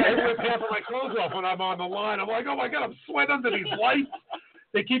 I rip half of my clothes off when I'm on the line. I'm like, oh my God, I'm sweating under these lights.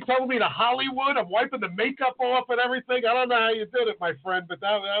 They keep telling me to Hollywood. I'm wiping the makeup off and everything. I don't know how you did it, my friend, but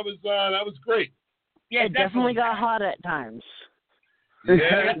that was great. Yeah, it definitely got hot at times.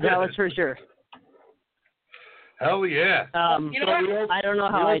 Yeah, that was for sure. Hell yeah. I don't know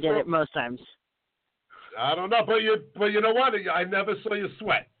how I did it most times. I don't know, but you know what? I never saw you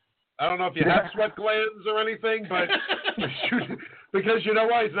sweat. I don't know if you have sweat glands or anything, but because you know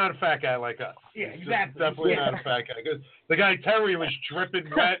why? He's not a fat guy like us. Yeah, exactly. Definitely not a fat guy. Because the guy Terry was dripping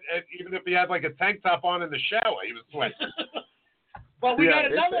wet, and even if he had like a tank top on in the shower, he was sweating. Well, we got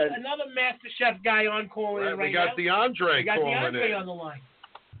another MasterChef guy on calling in right now. We got DeAndre calling in. We got DeAndre on the line.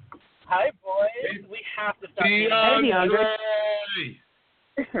 Hi, boys. We have to stop. DeAndre.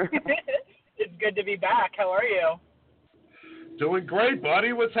 It's good to be back. How are you? Doing great,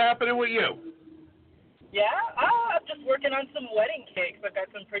 buddy. What's happening with you? Yeah, I'm just working on some wedding cakes. I've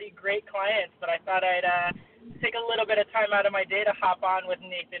got some pretty great clients, but I thought I'd take a little bit of time out of my day to hop on with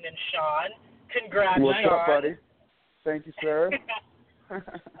Nathan and Shaun. Congrats, What's Shaun. up, buddy? Thank you, sir.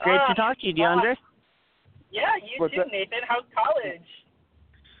 Great to talk to you, DeAndre. Yeah, you too, Nathan. How's college?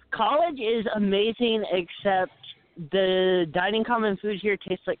 College is amazing, except the dining common food here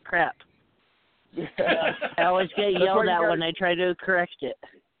tastes like crap. I always get yelled at when I try to correct it.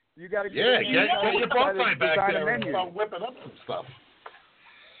 You got to get your bow tie back there and start whipping up some stuff.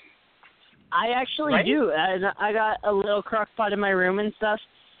 I actually do, and I got a little crock pot in my room and stuff,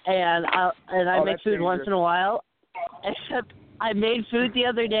 and I make food once in a while. Except I made food the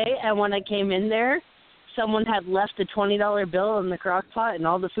other day, and when I came in there, someone had left a $20 bill in the crock pot, and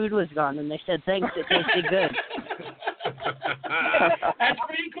all the food was gone. And they said, "Thanks, it tasted good." That's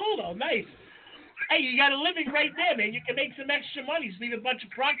pretty cool, though. Nice. Hey, you got a living right there, man. You can make some extra money. Just leave a bunch of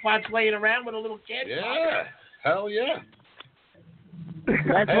crock pots laying around with a little kid. Yeah. Hell yeah.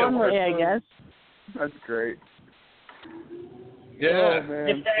 That's one way, I guess. That's great. Yeah. Oh,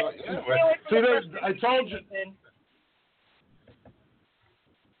 man. I told you.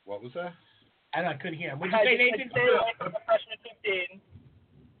 What was that? I couldn't hear him. What did you say, Nathan?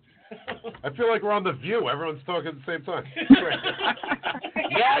 I feel like we're on The View. Everyone's talking at the same time.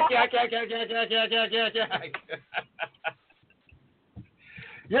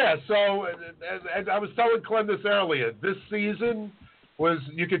 Yeah, so and I was telling Clem this earlier. This season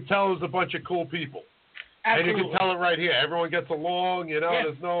you could tell it was a bunch of cool people. Absolutely. And you can tell it right here. Everyone gets along,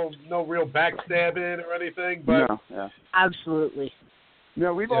 There's no real backstabbing or anything. But no, yeah. Absolutely.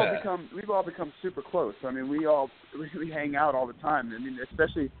 No, we've all become super close. I mean, we hang out all the time. I mean,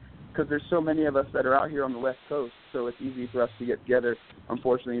 especially because there's so many of us that are out here on the West Coast, so it's easy for us to get together.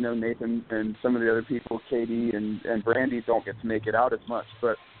 Unfortunately, Nathan and some of the other people, Katie and Brandy, don't get to make it out as much.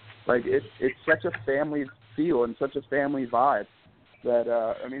 But like it's such a family feel and such a family vibe that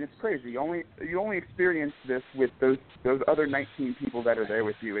I mean, it's crazy. You only experience this with those other 19 people that are there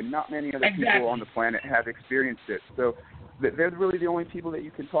with you, and not many other people on the planet have experienced it. So they're really the only people that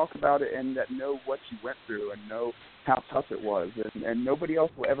you can talk about it and that know what you went through and know how tough it was, and nobody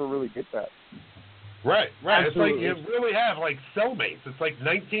else will ever really get that. Right. Absolutely. It's like you really have like cellmates. It's like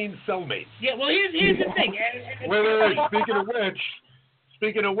 19 cellmates. Yeah, well, here's the thing. Wait.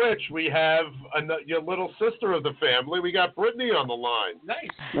 Speaking of which, we have your little sister of the family. We got Brittany on the line. Nice.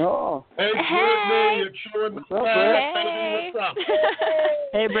 Oh. Hey, Brittany, you're chewing the fat. Hey. What's up?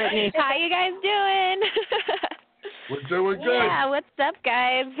 Hey, Brittany. How you guys doing? We're doing good. Yeah, what's up,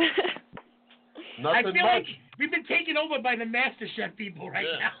 guys? Nothing I feel much. like we've been taken over by the MasterChef people right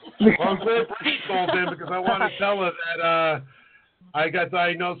now. Well, I'm glad Brittany called in because I want to tell her that I got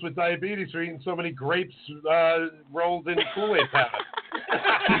diagnosed with diabetes for eating so many grapes rolled in Kool-Aid powder.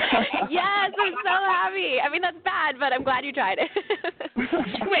 Yes, I'm so happy. I mean, that's bad, but I'm glad you tried it.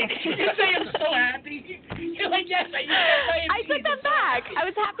 Wait, did you say I'm so happy? You're like, yes, I took that back. I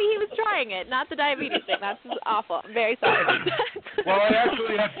was happy he was trying it, not the diabetes thing. That's awful. I'm very sorry. Well, I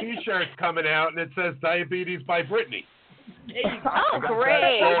actually have T-shirts coming out, and it says "Diabetes by Brittany." Oh,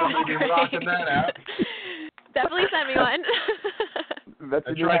 great! We'll be rocking that out. Definitely send me one. That's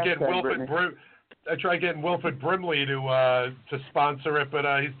I tried getting Wilford Brimley to sponsor it, but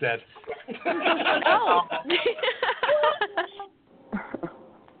he's dead. Oh.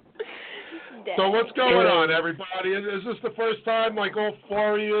 So what's going on, everybody? Is this the first time, like, all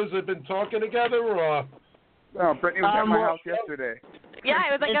 4 of you have been talking together, or? No, Brittany was at my house yesterday. Yeah,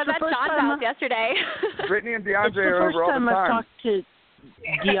 I was like, I was at Shaun's house yesterday. Brittany and DeAndre are over all the time. It's the first time I've talked to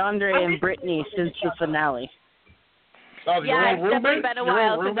DeAndre and Brittany since the finale. Oh, yeah, it's definitely been a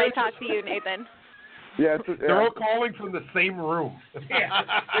while since I talked to you, Nathan. Yeah, they're all calling from the same room. Yeah,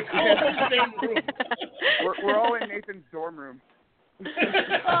 they're calling from the same room. We're all in Nathan's dorm room.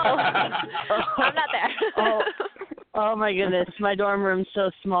 Oh, I'm not there. Oh my goodness, my dorm room's so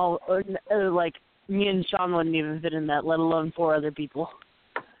small. Like me and Shaun wouldn't even fit in that, let alone 4 other people.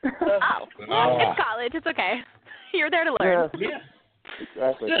 Oh, well, it's college. It's okay. You're there to learn. Yeah,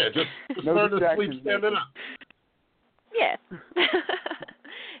 exactly. Yeah, just no learn to sleep standing up. Yeah.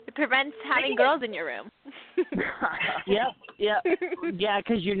 It prevents having girls in your room. Yep. Yeah,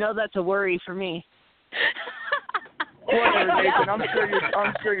 because you know that's a worry for me. Whatever, Nathan.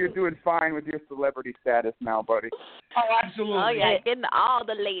 I'm sure you're doing fine with your celebrity status now, buddy. Oh, absolutely. Oh yeah, getting all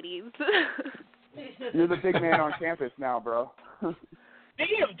the ladies. You're the big man on campus now, bro.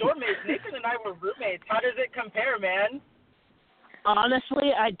 Speaking of dorm mates, Nathan and I were roommates. How does it compare, man?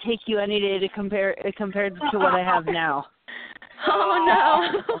 Honestly, I'd take you any day to compared to what I have now. Oh no!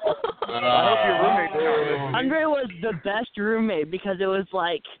 I hope your roommate. Andre was the best roommate because it was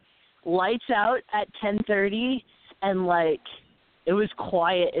like lights out at 10:30 and like it was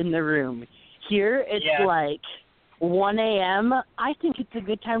quiet in the room. Here it's like 1 a.m. I think it's a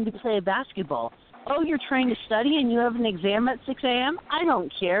good time to play basketball. Oh, you're trying to study and you have an exam at 6 a.m.? I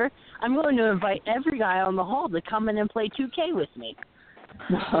don't care. I'm going to invite every guy on the hall to come in and play 2K with me.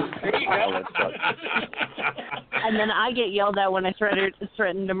 And then I get yelled at when I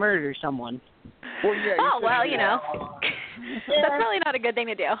threaten to murder someone. Well, yeah, well, you know. That's really not a good thing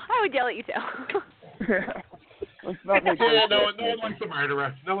to do. I would yell at you too. Let's not make no one likes a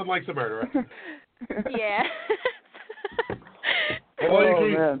murderer. No one likes a murderer. Yeah. Well,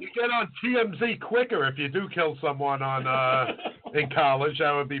 you get on TMZ quicker if you do kill someone in college.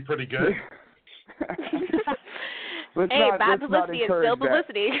 That would be pretty good. Bad publicity is still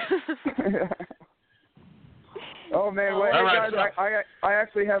publicity. Oh, man. Well, hey, guys, I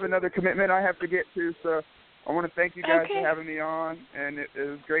actually have another commitment I have to get to, so I want to thank you guys for having me on, and it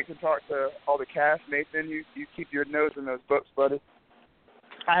was great to talk to all the cast. Nathan, you keep your nose in those books, buddy.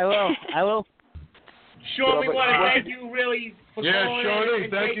 I will. Sean, we want to thank you really for calling Shawnee,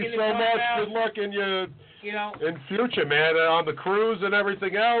 and thank you so much. Good luck in your in future, man, on the cruise and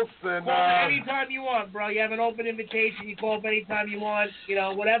everything else. And call anytime you want, bro. You have an open invitation. You call up anytime you want.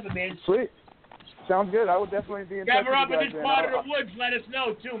 Whatever, man. Sweet. Sounds good. I will definitely be in touch with you guys. Ever up in this part of the woods, let us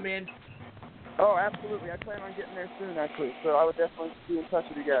know, too, man. Oh, absolutely. I plan on getting there soon, actually. So I would definitely be in touch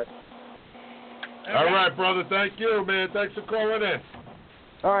with you guys. All right, brother. Thank you, man. Thanks for calling in.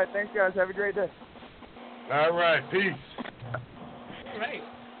 All right. Thanks, guys. Have a great day. All right. Peace. All right.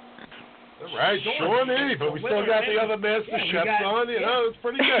 All right, Shawnee, but we still got the other MasterChefs on. It's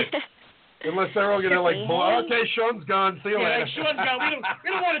pretty good. Unless they're all going to okay, Sean's gone. See you later. Sean's gone. We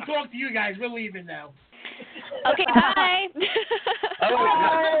don't want to talk to you guys. We're leaving now. Okay, bye.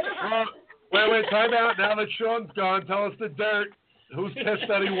 Wait, time out. Now that Sean's gone, tell us the dirt. Who's pissed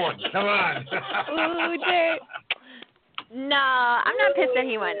that he won? Come on. Ooh, dirt. No, I'm not pissed that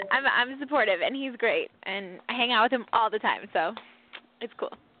he won. I'm supportive, and he's great, and I hang out with him all the time, so it's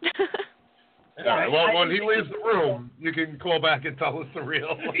cool. All right, well, when he leaves the room, you can call back and tell us the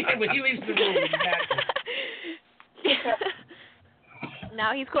real. Yeah, when he leaves the room, exactly.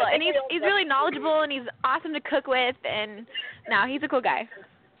 No, he's cool, and he's really knowledgeable, and he's awesome to cook with, and no, he's a cool guy.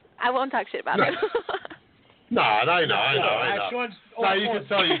 I won't talk shit about him. No, I know. No, you can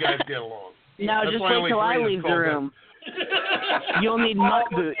tell you guys get along. No, just wait till I leave the room. You'll need muck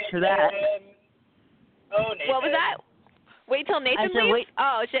boots for that. Oh, Nathan. What was that? Wait till Nathan leaves? Wait.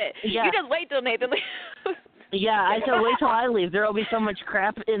 Oh, shit. Yeah. You just wait till Nathan leaves. Yeah, I said wait till I leave. There will be so much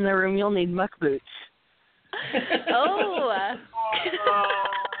crap in the room, you'll need muck boots. Oh.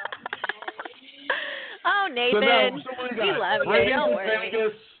 Oh, Nathan. So we love you. Ray's Don't in worry.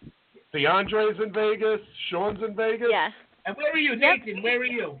 Vegas. DeAndre's in Vegas. Sean's in Vegas. Yeah. And where are you, Nathan? Where are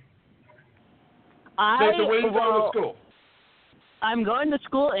you? Nathan, where are you going to school? I'm going to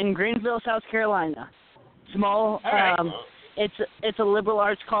school in Greenville, South Carolina. Small. Right. It's a liberal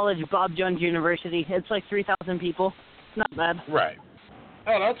arts college, Bob Jones University. It's like 3,000 people. Not bad. Right.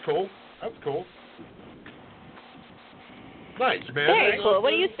 Oh, that's cool. Nice, man. Very cool.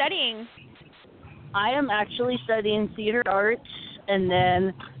 What are you studying? I am actually studying theater arts, and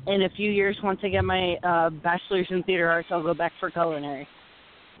then in a few years, once I get my bachelor's in theater arts, I'll go back for culinary.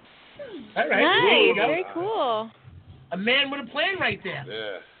 All right. Nice. Very cool. A man with a plan right there.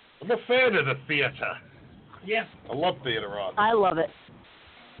 Yeah. I'm a fan of the theater. Yeah. I love theater art. I love it.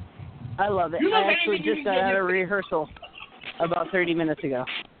 You love I actually anything just got out of rehearsal about 30 minutes ago.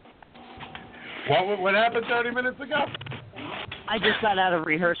 What happened 30 minutes ago? I just got out of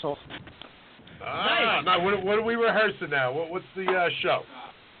rehearsal. Nice. Now, what are we rehearsing now? What's the show?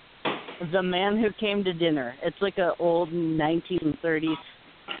 The Man Who Came to Dinner. It's like an old 1930s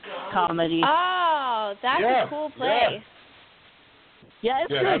comedy. Oh, that's a cool play. Yeah,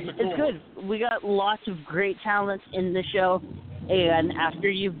 it's good. It's good. We got lots of great talent in the show, and after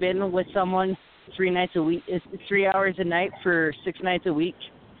you've been with someone 3 nights a week, 3 hours a night for 6 nights a week,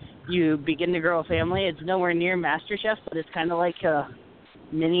 you begin to grow a family. It's nowhere near MasterChef, but it's kind of like a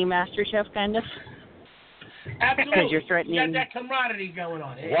mini MasterChef, kind of. Absolutely. You're threatening. You got that camaraderie going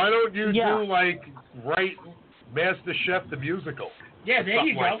on. Why don't you do write MasterChef the musical? Yeah, there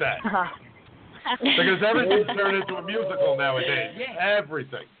Something you go. like that. Because everything's turned into a musical nowadays. Yeah.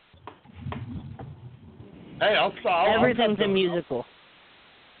 Everything. Hey, I'll Everything's a musical.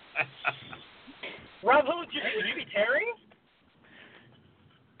 Rob, who would you be Terry?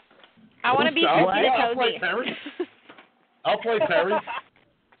 I want to be I'll play Terry. I'll play Terry.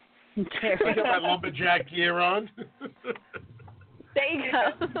 I got my lumberjack gear on. There you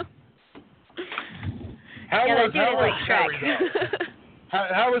go. How was Terry, though?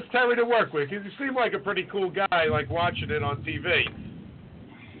 How is Terry to work with? Because you seem like a pretty cool guy, like watching it on TV.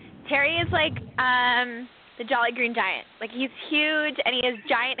 Terry is like the Jolly Green Giant. Like, he's huge, and he has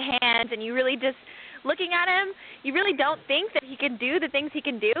giant hands, and you really just, looking at him, you really don't think that he can do the things he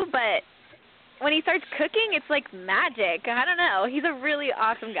can do, but when he starts cooking, it's like magic. I don't know. He's a really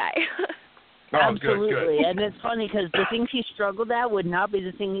awesome guy. Absolutely. Good. And it's funny because the things he struggled at would not be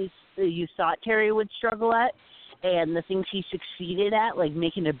the things you thought Terry would struggle at. And the things he succeeded at, like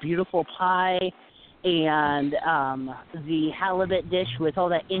making a beautiful pie and the halibut dish with all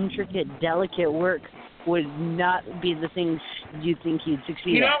that intricate, delicate work, would not be the things you think he'd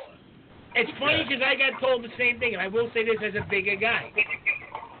succeed You know, at. it's funny because I got told the same thing, and I will say this as a bigger guy.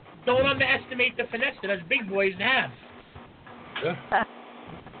 Don't underestimate the finesse that us big boys have. Yeah.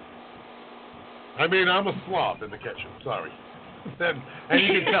 I mean, I'm a slob in the kitchen. Sorry. And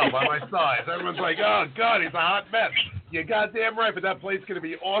you can tell by my size. Everyone's like, oh, God, he's a hot mess. You're goddamn right, but that plate's going to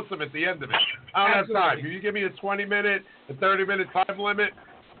be awesome at the end of it. I don't have time. If you give me a 20-minute, a 30-minute time limit,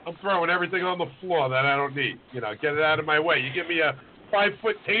 I'm throwing everything on the floor that I don't need. You know, get it out of my way. You give me a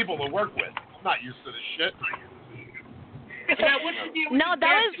 5-foot table to work with. I'm not used to this shit. Now, what's the deal with No, the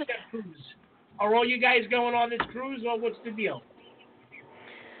that was... cruise? Are all you guys going on this cruise, or what's the deal?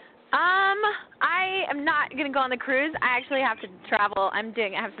 I am not going to go on the cruise. I actually have to travel. I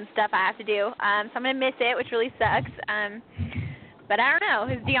have some stuff I have to do. So I'm going to miss it, which really sucks. But I don't know.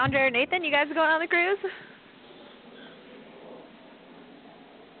 Is DeAndre or Nathan, you guys going on the cruise?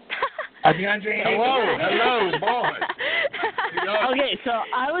 DeAndre, hello, boy. Okay, so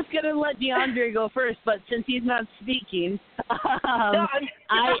I was going to let DeAndre go first, but since he's not speaking,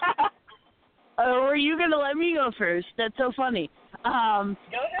 were you going to let me go first? That's so funny.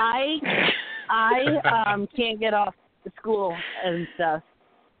 I can't get off school and stuff,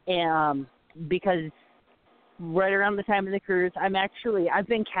 because right around the time of the cruise, I've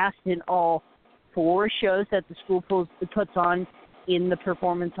been cast in all 4 shows that the school puts on in the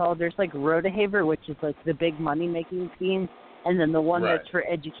performance hall. There's like Rodehaver, which is like the big money making scheme, and then the one that's for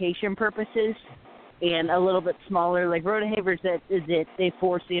education purposes, and a little bit smaller, like Rodehaver's that they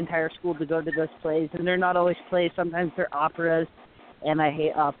force the entire school to go to those plays, and they're not always plays. Sometimes they're operas. and I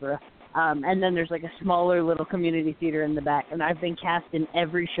hate opera. And then there's like a smaller little community theater in the back, and I've been cast in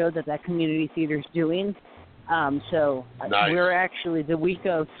every show that community theater's doing. So nice. We're actually the week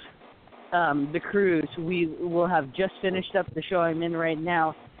of the cruise. We will have just finished up the show I'm in right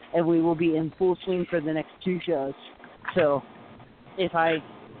now, and we will be in full swing for the next 2 shows. So if I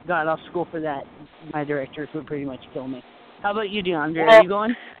got off school for that, my directors would pretty much kill me. How about you, DeAndre? Are you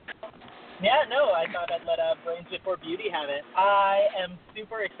going? Yeah, no, I thought I'd let Brains Before Beauty have it. I am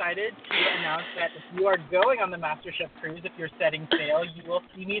super excited to announce that if you are going on the MasterChef cruise, if you're setting sail, you will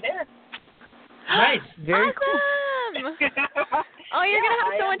see me there. Nice. Very awesome. Oh, you're going to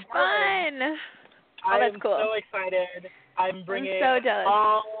have so much fun. Oh, that's cool. I'm so excited. I'm so jealous.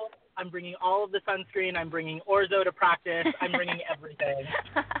 I'm bringing all of the sunscreen. I'm bringing orzo to practice. I'm bringing everything.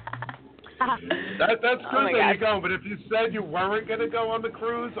 That's good that you go, but if you said you weren't going to go on the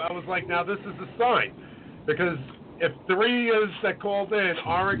cruise, I was like, now this is a sign. Because if 3 years that called in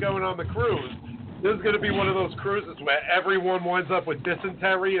aren't going on the cruise, this is going to be one of those cruises where everyone winds up with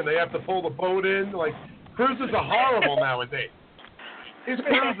dysentery and they have to pull the boat in. Like, cruises are horrible nowadays. These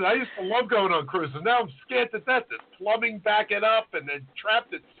cruises, I used to love going on cruises. Now I'm scared to death. There's plumbing backing up and they're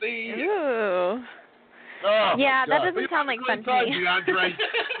trapped at sea. Ooh. Oh, yeah, that doesn't sound like fun to me. DeAndre.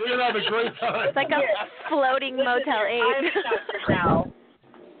 We're gonna have a great time. It's like a floating Motel 8.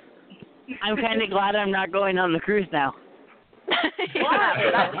 I'm kind of glad I'm not going on the cruise now.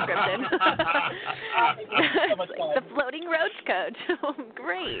 Yeah, that was scripted. The floating roach coach.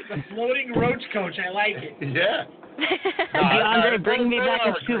 Great. The floating roach coach. I like it. Yeah. DeAndre, bring me back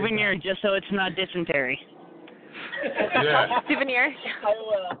a souvenir just so it's not dysentery. Yeah. Souvenir? I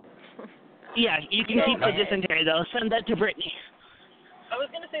will. Yeah, you can keep the dysentery, though. Send that to Brittany. I was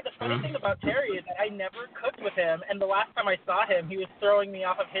going to say, the funny thing about Terry is that I never cooked with him, and the last time I saw him, he was throwing me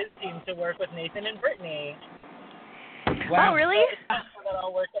off of his team to work with Nathan and Brittany. Wow. Oh, really? So that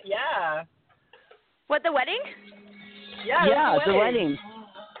all worked out. Yeah. What, the wedding? Yeah, the wedding.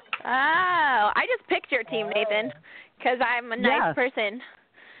 Oh, I just picked your team, Nathan, because I'm a nice person,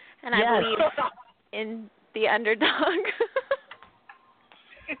 and I believe in the underdog.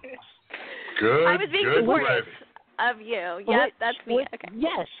 Good. I was being supportive of you. Yes, that's me. Okay.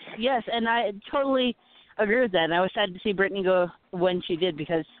 Yes, and I totally agree with that. And I was sad to see Brittany go when she did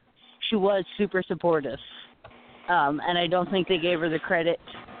because she was super supportive. And I don't think they gave her the credit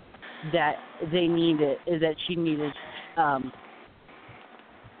that she needed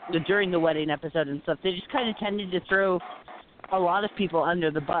during the wedding episode and stuff. They just kind of tended to throw a lot of people under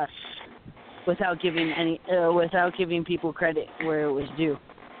the bus without giving people credit where it was due.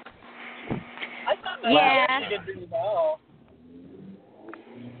 I thought that did really well.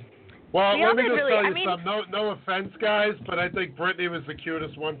 Well, let me just tell you something. No offense, guys, but I think Brittany was the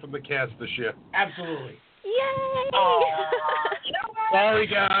cutest one from the cast this year. Absolutely. Yay! You know what? Sorry,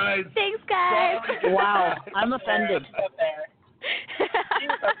 guys. Thanks, guys. Sorry. Wow, I'm offended.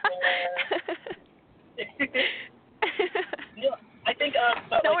 I think.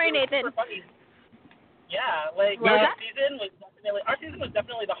 Don't worry, Nathan. Yeah, our season was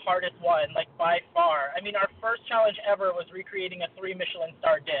definitely the hardest one, like by far. I mean, our first challenge ever was recreating a 3 Michelin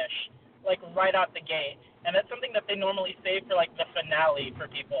star dish, like right out the gate, and that's something that they normally save for like the finale for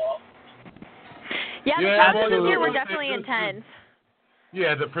people. Yeah, the challenges here were definitely intense.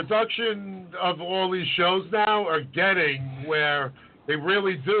 Yeah, the production of all these shows now are getting where they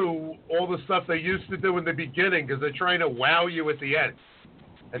really do all the stuff they used to do in the beginning because they're trying to wow you at the end.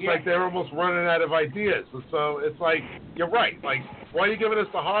 It's like they're almost running out of ideas. And so it's like, you're right. Like, why are you giving us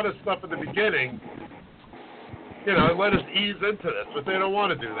the hardest stuff in the beginning? You know, let us ease into this. But they don't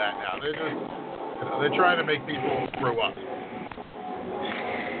want to do that now. They're just, they're trying to make people screw up.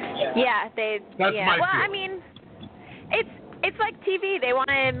 Yeah, That's my well, feeling. I mean, it's like TV. They want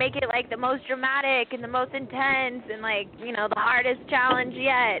to make it like the most dramatic and the most intense and like, you know, the hardest challenge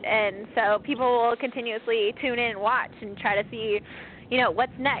yet. And so people will continuously tune in and watch and try to see, you know,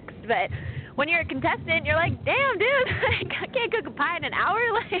 what's next. But when you're a contestant, you're like, damn, dude, I can't cook a pie in an hour.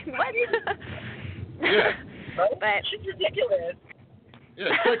 Like, what? Yeah. But it's ridiculous.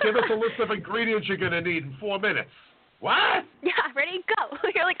 Yeah, give us a list of ingredients you're going to need in 4 minutes. What? Yeah, ready, go.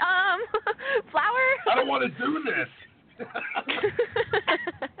 You're like, flour? I don't want to do this.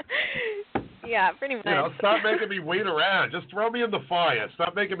 Yeah, pretty much. You know, stop making me wait around. Just throw me in the fire.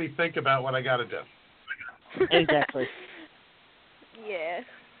 Stop making me think about what I got to do. Exactly. Yeah.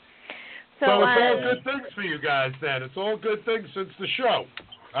 So it's all good things for you guys then. It's all good things since the show.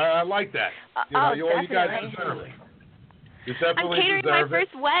 I like that. You know, all you guys deserve it. You definitely I'm catering deserve my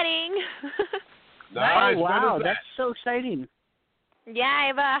first wedding. Nice. Oh, wow, that's so exciting. Yeah, I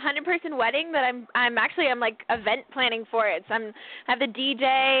have a 100-person wedding that I'm like event planning for it. So I have the DJ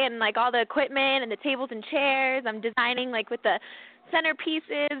and like all the equipment and the tables and chairs. I'm designing like with the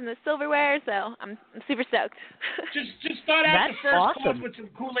centerpieces and the silverware. So I'm super stoked. Just start out That's the first awesome. course with some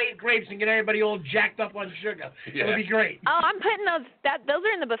Kool-Aid grapes and get everybody all jacked up on sugar. Yeah. It'll be great. Oh, I'm putting those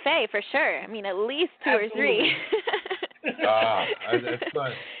are in the buffet for sure. I mean, at least 2 or 3. That's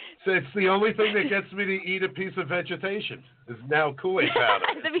fine. So it's the only thing that gets me to eat a piece of vegetation is now Kool-Aid powder.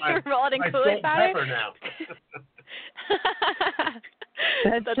 To be rolled in Kool-Aid powder? Pepper now.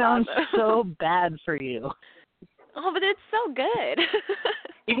 That sounds so bad for you. Oh, but it's so good.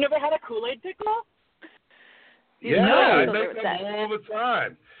 You've never had a Kool-Aid pickle? Yeah, No, I I'm make them all the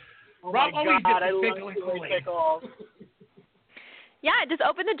time. Oh Rob my always God, gets I a love pickle and Kool-Aid Kool-Aid. pickles. Yeah, just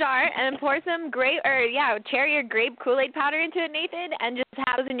open the jar and pour some cherry or grape Kool-Aid powder into it, Nathan, and just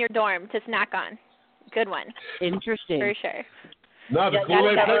have those in your dorm to snack on. Good one. Interesting. For sure. No, the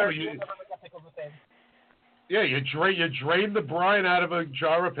Kool-Aid pickle. You drain the brine out of a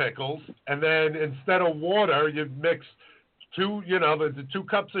jar of pickles, and then instead of water, you mix the 2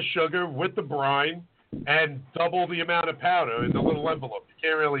 cups of sugar with the brine, and double the amount of powder in the little envelope. You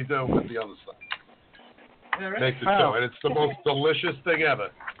can't really do it with the other stuff. Makes it so, and it's the most delicious thing ever.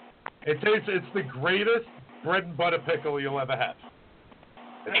 It's the greatest bread and butter pickle you'll ever have.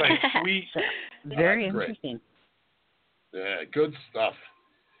 It's like sweet. Very interesting. Yeah, good stuff.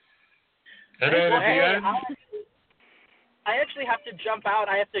 And then at the end, I actually have to jump out.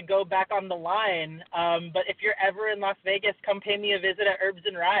 I have to go back on the line. But if you're ever in Las Vegas, come pay me a visit at Herbs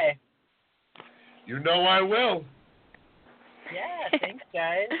and Rye. You know I will. Yeah, thanks,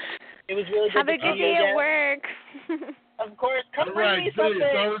 guys. It was really good Have to a good see you day again. at work. Of course. Come All bring right, me see, something.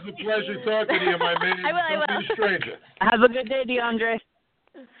 it's always a pleasure talking to you, my man. I will. Don't be a stranger. Have a good day, DeAndre.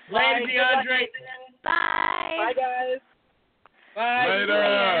 Bye, DeAndre. Bye. Bye, guys. Bye.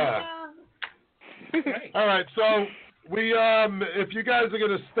 Later. All right, so we if you guys are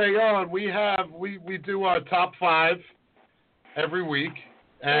going to stay on, we do our top 5 every week.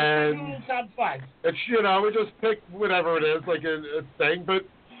 And top 5. It's we just pick whatever it is, like a thing. But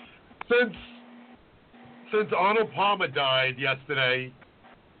since Arnold Palmer died yesterday,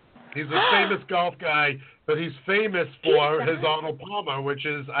 he's a famous golf guy, but he's famous for his Arnold Palmer, which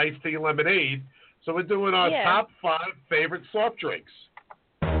is iced tea lemonade. So we're doing our top 5 favorite soft drinks.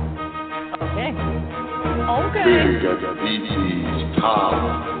 Okay. Beefy's top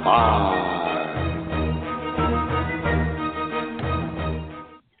 5.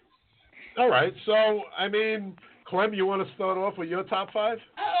 All right, so, Clem, you want to start off with your top 5?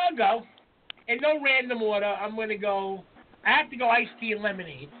 I'll go. In no random order, I'm going to go. I have to go iced tea and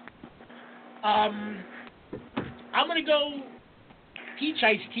lemonade. I'm going to go peach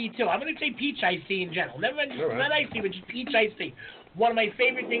iced tea, too. I'm going to say peach iced tea in general. Never not iced tea, but just peach iced tea. One of my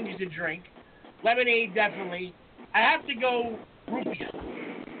favorite things to drink. Lemonade, definitely. I have to go root beer.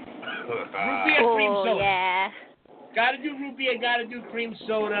 Root beer, cream soda. Yeah. Got to do root beer, got to do cream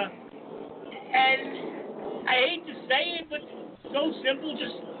soda. And I hate to say it, but so simple,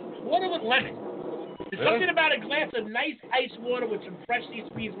 just water with lemon. There's something about a glass of nice ice water with some freshly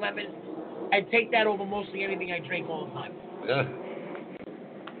squeezed lemon. I'd take that over mostly anything I drink all the time. Yeah.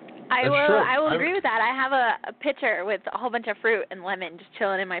 I will agree with that. I have a pitcher with a whole bunch of fruit and lemon just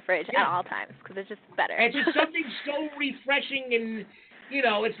chilling in my fridge at all times because it's just better. It's just something so refreshing, and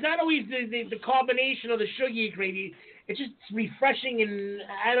it's not always the carbonation or the sugary gravy. It's just refreshing, and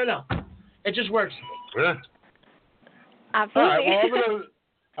I don't know. It just works. Yeah. Absolutely. All right, well,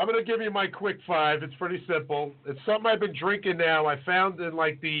 I'm gonna give you my quick 5. It's pretty simple. It's something I've been drinking now. I found in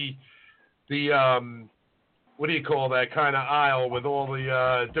like the what do you call that kind of aisle with all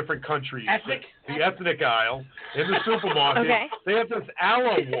the different countries? Ethnic? The ethnic aisle in the supermarket. Okay. They have this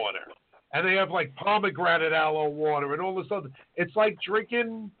aloe water, and they have like pomegranate aloe water and all this other. It's like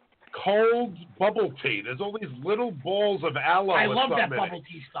drinking cold bubble tea. There's all these little balls of aloe. I love that in bubble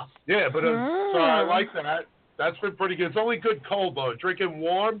it. tea stuff. Yeah, but so I like that. That's been pretty good. It's only good cold though. Drinking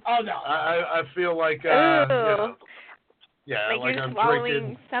warm. Oh no. I feel like like like you're I'm swallowing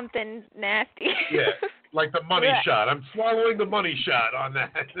drinking something nasty. Yeah, like the money shot. I'm swallowing the money shot on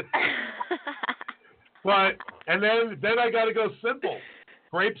that. But and then I got to go simple.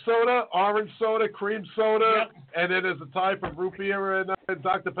 Grape soda, orange soda, cream soda, and then there's a tie for root beer and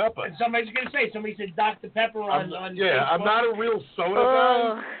Dr. Pepper. And somebody's going to say, somebody said Dr. Pepper on yeah, I'm Facebook. not a real soda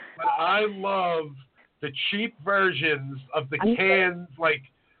guy, but I love the cheap versions of the cans, like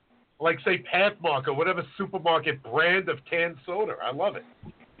say Pathmark or whatever supermarket brand of canned soda. I love it.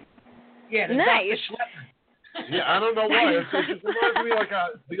 Yeah, nice. Yeah, I don't know why. It just reminds me like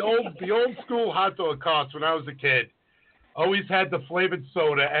the old school hot dog carts when I was a kid. always had the flavored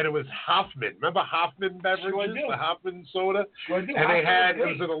soda, and it was Hoffman. Remember Hoffman beverages? Sure do. The Hoffman soda? Sure do. And it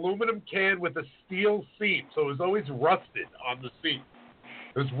was an aluminum can with a steel seat, so it was always rusted on the seat.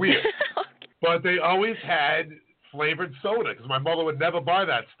 It was weird. But they always had flavored soda, because my mother would never buy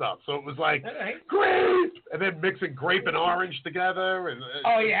that stuff. So it was like, grape! And then mixing grape and orange together. And,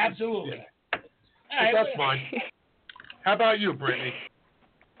 oh, yeah, absolutely. Yeah. That's mine. How about you, Brittany?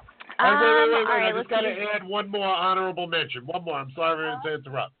 Wait, I just got to add one more honorable mention. One more. I'm sorry to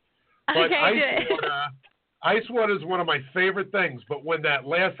interrupt. But ice water is one of my favorite things, but when that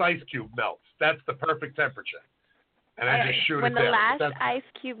last ice cube melts, that's the perfect temperature. And I just shoot when it down. When the last ice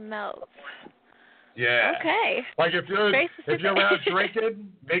cube melts. Yeah. Okay. Like if you're out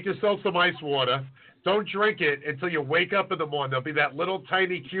drinking, make yourself some ice water. Don't drink it until you wake up in the morning. There'll be that little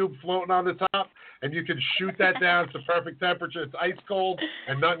tiny cube floating on the top, and you can shoot that down. It's the perfect temperature. It's ice cold,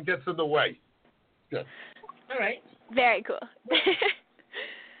 and nothing gets in the way. Good. All right. Very cool.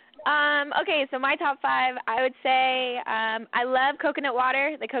 Okay, so my top 5, I would say I love coconut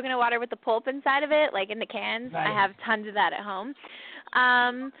water, the coconut water with the pulp inside of it, like in the cans. Nice. I have tons of that at home.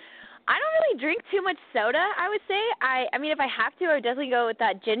 I don't really drink too much soda, I would say. I mean, if I have to, I would definitely go with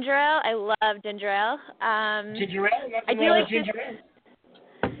that ginger ale. I love ginger ale. Ginger ale? I do like ginger ale.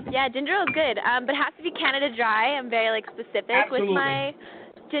 Yeah, ginger ale is good, but it has to be Canada Dry. I'm very, specific with my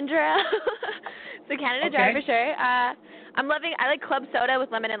ginger ale. So Canada Dry for sure. I like club soda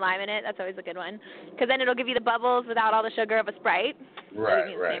with lemon and lime in it. That's always a good one, because then it'll give you the bubbles without all the sugar of a Sprite.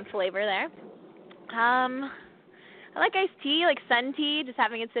 Right, so the same flavor there. I like iced tea, like sun tea. Just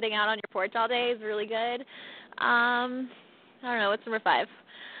having it sitting out on your porch all day is really good. I don't know. What's number 5?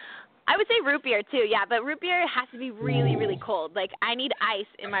 I would say root beer, too. Yeah, but root beer has to be really, really cold. Like, I need ice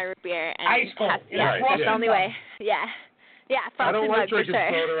in my root beer. And ice cold. That's the only way. Yeah. Yeah, I don't like drinking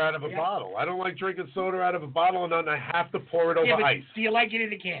soda out of a bottle. I don't like drinking soda out of a bottle, and then I have to pour it over ice. Do you like it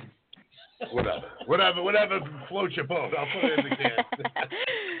in a can? Whatever floats your boat. I'll put it in the can.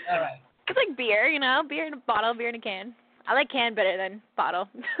 All right. It's like beer, beer in a bottle, beer in a can. I like can better than bottle.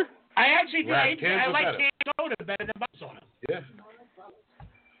 I actually do. Right. I like canned soda better than bottle soda. Yeah.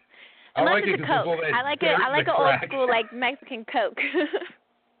 Unless it's a Coke. I like an old school, Mexican Coke.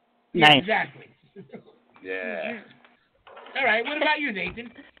 Nice. Exactly. Yeah. All right. What about you,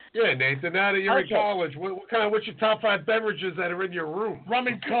 Nathan? Yeah, Nathan. Now that you're in college, what's your top 5 beverages that are in your room? Rum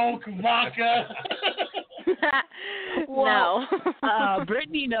and Coke, vodka. Well,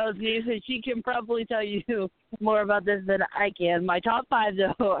 Brittany knows me, so she can probably tell you more about this than I can. My top 5,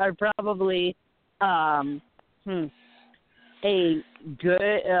 though, are probably a good.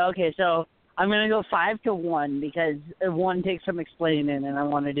 Okay, so I'm gonna go 5 to 1 because 1 takes some explaining, and I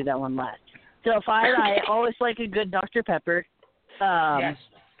want to do that one last. So 5, I always like a good Dr. Pepper. Yes.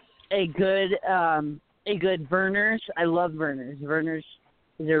 A good Vernors. I love Vernors. Vernors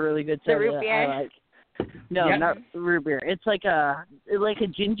is a really good soda. The root beer. I like. No, not root beer. It's like a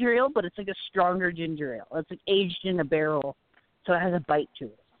ginger ale, but it's like a stronger ginger ale. It's aged in a barrel, so it has a bite to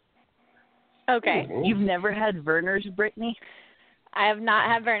it. Okay. You've never had Vernors, Brittany? I have not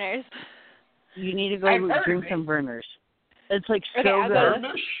had Vernors. You need to go drink some Vernors. It's so good.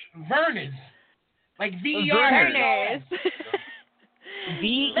 Vernors. Like Vernors.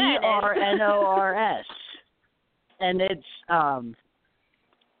 Vernors. And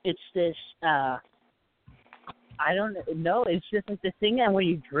it's this I don't know. It's just like the thing that when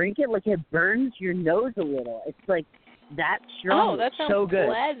you drink it, it burns your nose a little. It's like that strong. Oh, that sounds so good.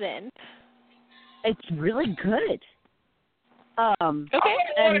 pleasant. It's really good. Okay.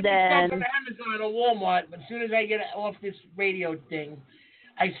 And then on Amazon or Walmart, but as soon as I get off this radio thing,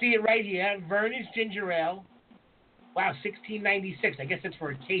 I see it right here. Vernors Ginger Ale. Wow, $16.96. I guess that's for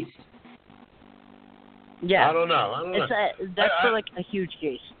a case. Yeah. I don't know. That's for a huge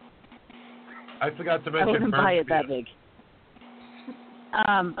case. I forgot to mention. I wouldn't buy it that big.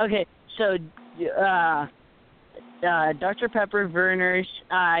 Okay, so Dr. Pepper, Vernors.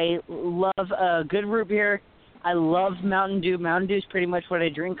 I love a good root beer. I love Mountain Dew. Mountain Dew is pretty much what I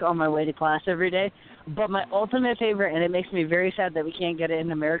drink on my way to class every day. But my ultimate favorite, and it makes me very sad that we can't get it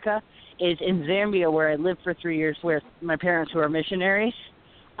in America, is in Zambia, where I lived for 3 years with my parents who are missionaries.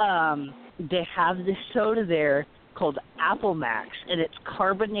 They have this soda there called Apple Max, and it's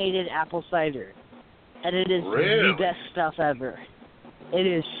carbonated apple cider. And it is the best stuff ever. It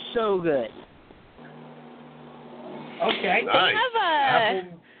is so good. Okay. Nice.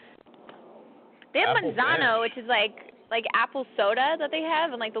 They have Apple Manzano, Max. which is like apple soda that they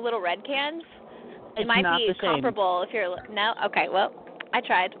have in the little red cans. It might not be the same. comparable if you're no. Okay, well, I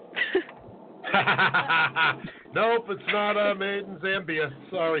tried. Nope, it's not made in Zambia.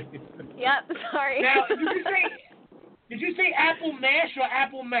 Sorry. Yep, sorry. Now, Did you say Apple Mash or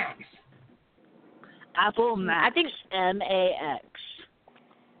Apple Max? Apple Max. I think MAX.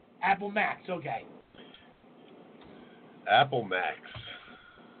 Apple Max. Okay. Apple Max.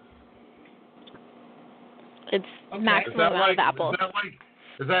 It's maximum amount of apples.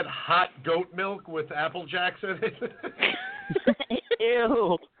 Is that hot goat milk with Apple Jacks in it?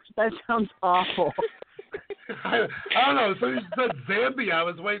 Ew. That sounds awful. I don't know. So you said Zambia. I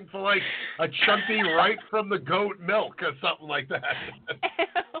was waiting for like a chunky right from the goat milk or something like that.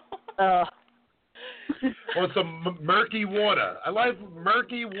 Or some murky water. I like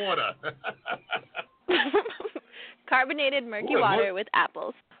murky water. Carbonated murky water with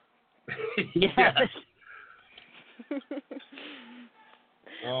apples. Yes.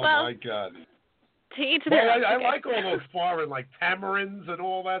 Oh my God. To each their own. I like all those foreign, like tamarinds and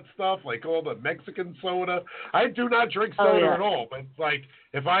all that stuff, like all the Mexican soda. I do not drink soda at all, but like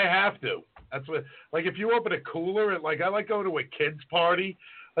if I have to, that's what. Like if you open a cooler, and like I like going to a kid's party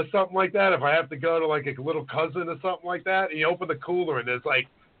or something like that. If I have to go to like a little cousin or something like that, and you open the cooler and there's like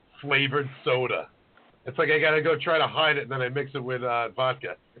flavored soda. It's like I gotta go try to hide it, and then I mix it with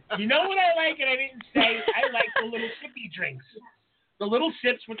vodka. You know what I like, and I didn't say? I like the little sippy drinks. The little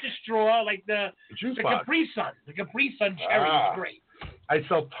sips with the straw, like the Capri Sun. The Capri Sun cherry is great. I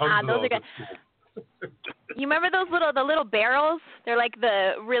sell tons of those at school. You remember the little barrels? They're like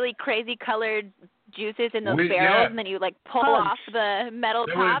the really crazy colored juices in those barrels, and then you like pull off the metal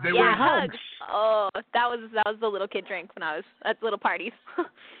top. They were hugs. Oh, that was the little kid drink when I was at little parties.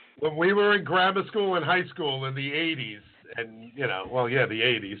 When we were in grammar school and high school in the 80s, and the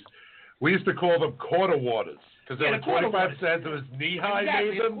 80s, we used to call them quarter waters. Because they were 25 cents, it was knee-high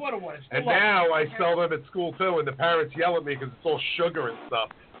made them. And now I sell them at school too, and the parents yell at me because it's all sugar and stuff.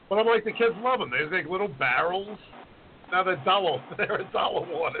 But I'm like, the kids love them. They're like little barrels. Now they're $1. They're $1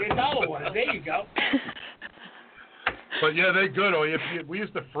 water. They're $1 water. There you go. But yeah, they're good. We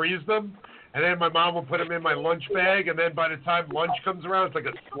used to freeze them, and then my mom would put them in my lunch bag, and then by the time lunch comes around, it's like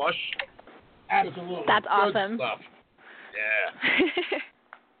a slush. Absolutely. That's awesome. Good stuff. Yeah.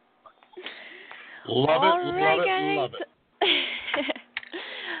 Love it.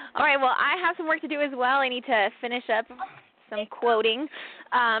 All right, well, I have some work to do as well. I need to finish up some quoting.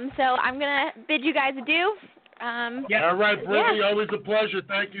 So I'm going to bid you guys adieu. All right, Brittany, always a pleasure.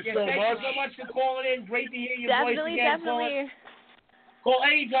 Thank you so much. Thank you so much for calling in. Great to hear your voice again. Definitely. Call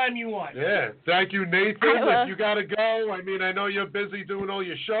anytime you want. Yeah. Thank you, Nathan. If you got to go, I mean, I know you're busy doing all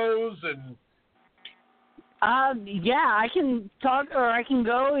your shows and... Yeah, I can talk or I can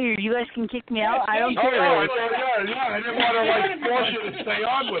go, or you guys can kick me out. I don't care. I didn't want to force you to stay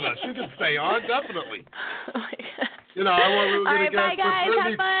on with us. You can stay on, definitely. We were all going right, to bye guys.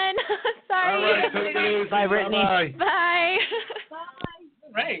 Have fun. Sorry. All right, take it easy. Bye, Brittany. Bye.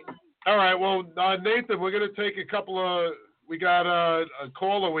 Right. All right, well, Nathan, we're going to take a couple of. We got a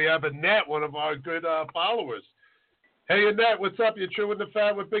caller. We have Annette, one of our good followers. Hey, Annette, what's up? You're chewing the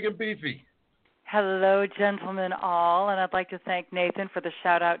fat with Big and Beefy. Hello, gentlemen all, and I'd like to thank Nathan for the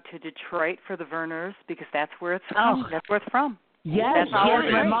shout-out to Detroit for the Verners, because that's where it's from. That's where it's from. Yes,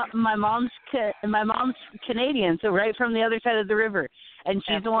 my mom's Canadian, so right from the other side of the river, and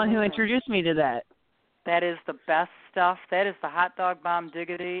she's the one who introduced me to that. That is the best stuff. That is the hot dog bomb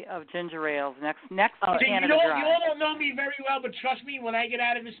diggity of ginger ales. Next to Canada Dry. You all don't know me very well, but trust me, when I get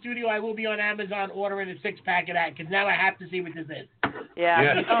out of the studio, I will be on Amazon ordering a 6-pack of that, because now I have to see what this is.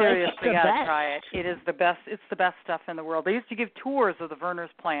 Yeah, you seriously got to try it. It is the best. It's the best stuff in the world. They used to give tours of the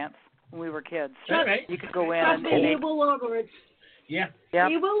Verners plants when we were kids. All right. You could go in and you will order it. Yeah. Yep.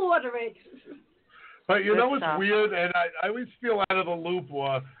 You will order it. But you know what's weird, and I always feel out of the loop.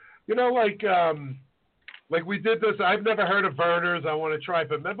 Like we did this. I've never heard of Verners. I want to try,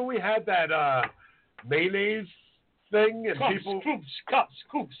 but remember we had that mayonnaise thing, and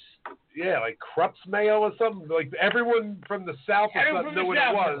Scoops. Yeah, like Krups mayo or something. Like everyone from the South or something knew what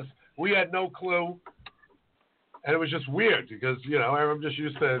it was. We had no clue. And it was just weird because, I'm just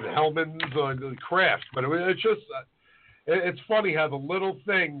used to Hellman's or Kraft. But it's just, it's funny how the little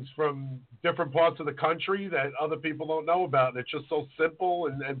things from different parts of the country that other people don't know about, and it's just so simple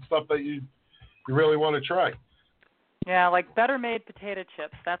and stuff that you really want to try. Yeah, like Better Made potato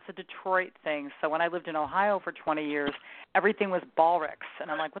chips. That's a Detroit thing. So when I lived in Ohio for 20 years, everything was Balrics.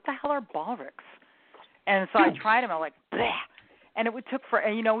 And I'm like, what the hell are Balrics? And so I tried them. I'm like, bleh. And it took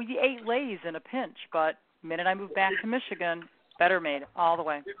we ate Lay's in a pinch. But the minute I moved back to Michigan, Better Made all the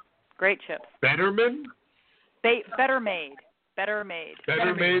way. Great chips. Betterman? Better Made. Better Made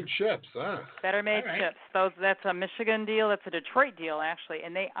chips. Better Made chips. That's a Michigan deal. That's a Detroit deal, actually.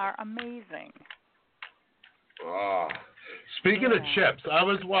 And they are amazing. Speaking of chips, I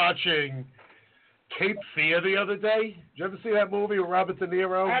was watching Cape Fear the other day. Did you ever see that movie with Robert De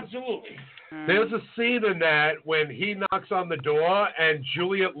Niro? Absolutely. There's a scene in that when he knocks on the door and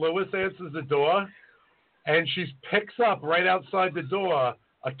Juliette Lewis answers the door, and she picks up right outside the door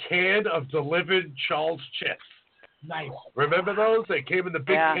a can of delivered Charles chips. Nice. Remember those? They came in the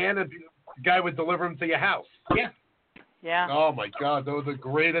big can, and the guy would deliver them to your house. Yeah. Yeah. Oh my God, those are the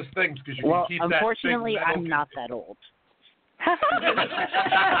greatest things because you can keep that. Unfortunately, I'm not that old.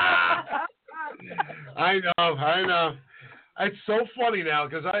 I know. It's so funny now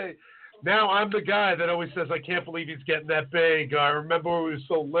because I'm the guy that always says I can't believe he's getting that big. I remember when we were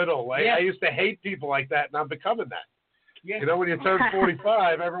so little. I used to hate people like that, and I'm becoming that. Yeah. You know, when you turn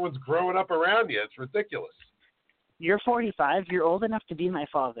 45, everyone's growing up around you. It's ridiculous. You're 45. You're old enough to be my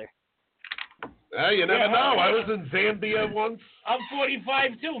father. You never know. I was in Zambia once. I'm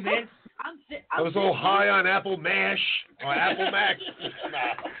 45 too, man. I was all high on apple mash or apple mac.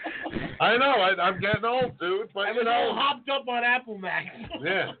 I know. I'm getting old, dude. But I was all hopped up on apple mac.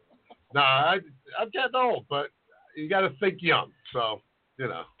 Yeah. I'm getting old, but you got to think young. So,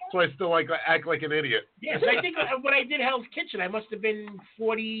 that's why I still act like an idiot. Yes, I think when I did Hell's Kitchen, I must have been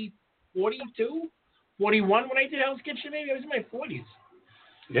 40, 42, 41 when I did Hell's Kitchen. Maybe I was in my 40s.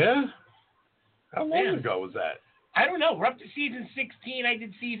 Yeah? How long ago was that? I don't know. We're up to season 16. I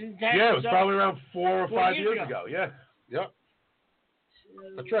did season 10. Yeah, it was probably around 4 or 5 years ago. Yeah. Yep.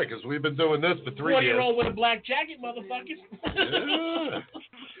 That's right, because we've been doing this for 3 years. 40-year-old with a black jacket, motherfuckers. Yeah.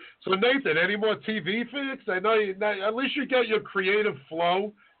 So, Nathan, any more TV fix? I know at least you get your creative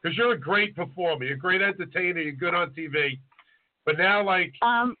flow, because you're a great performer. You're a great entertainer. You're good on TV. But now, I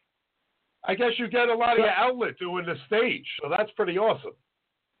guess you get a lot of your outlet doing the stage, so that's pretty awesome.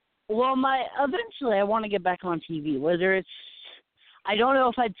 Well, eventually I want to get back on TV, whether it's, I don't know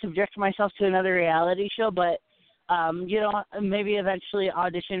if I'd subject myself to another reality show, but, maybe eventually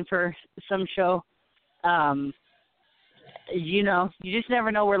audition for some show. You just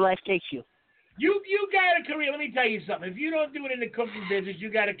never know where life takes you. You got a career. Let me tell you something. If you don't do it in the cooking business, you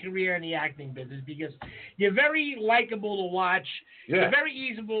got a career in the acting business because you're very likable to watch. Yeah. You're very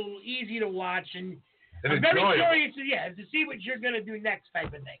easy to watch, and I'm very curious to see what you're going to do next type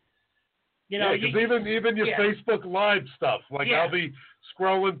of thing. Because even your Facebook Live stuff, I'll be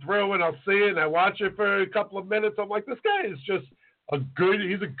scrolling through and I'll see it and I watch it for a couple of minutes. I'm like, this guy is just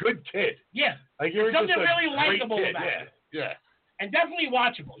he's a good kid. Yeah. You're something just really likable kid. about it. Yeah. And definitely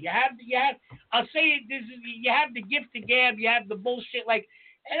watchable. You have. I'll say you have the gift of gab. You have the bullshit.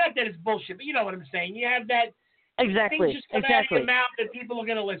 Not that it's bullshit, but you know what I'm saying. You have that. Exactly. Things just come out of your mouth that people are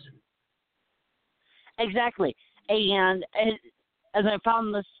going to listen. Exactly. And as I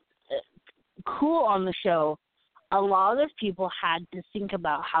found this cool on the show, a lot of people had to think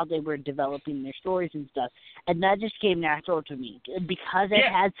about how they were developing their stories and stuff, and that just came natural to me because I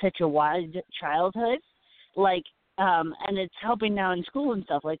had such a wide childhood. And it's helping now in school and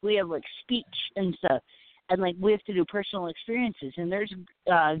stuff. We have speech and stuff, and we have to do personal experiences. And there's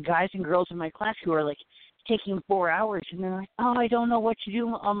guys and girls in my class who are taking 4 hours, and they're like, "Oh, I don't know what to do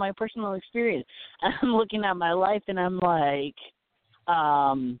on my personal experience." And I'm looking at my life, and I'm like,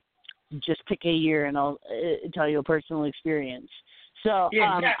 just pick a year, and I'll tell you a personal experience. So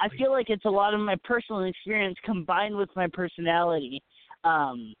exactly. I feel like it's a lot of my personal experience combined with my personality.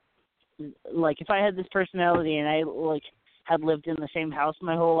 If I had this personality and I had lived in the same house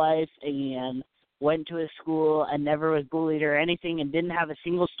my whole life and went to a school and never was bullied or anything and didn't have a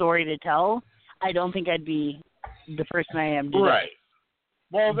single story to tell, I don't think I'd be the person I am today. Right.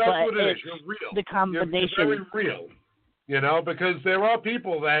 Well, that's what it is. You're real. The combination. You're very real, because there are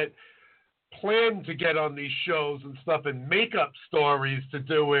people that plan to get on these shows and stuff and make up stories to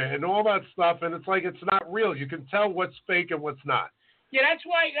do it and all that stuff, and it's it's not real. You can tell what's fake and what's not. Yeah, that's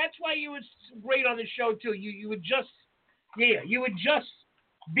why you was great on the show too. You were just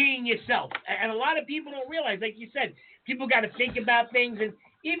being yourself, and a lot of people don't realize, like you said, people got to think about things. And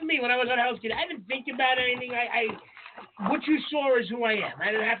even me, when I was on Hell's Kitchen, I didn't think about anything. What you saw is who I am.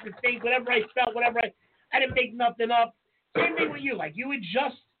 I didn't have to think. Whatever I felt, I didn't make nothing up. Same thing with you. You were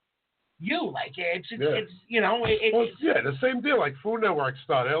just you. It's the same deal. Food Network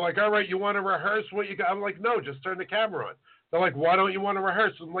stuff. They're like, all right, you want to rehearse what you got? I'm like, no, just turn the camera on. They're like, why don't you want to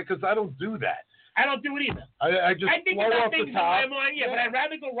rehearse? I'm like, because I don't do that. I don't do it either. I just think blow about off things the top. on my mind, but I'd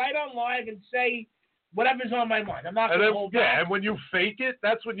rather go right on live and say whatever's on my mind. I'm not going to hold back. And when you fake it,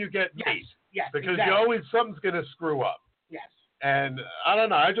 that's when you get made. Yes, because exactly. something's going to screw up. Yes. And I don't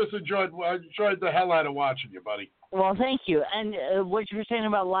know. I just enjoyed the hell out of watching you, buddy. Well, thank you. And what you were saying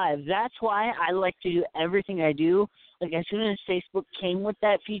about live, that's why I like to do everything I do. As soon as Facebook came with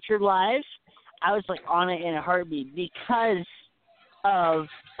that feature live, I was on it in a heartbeat because of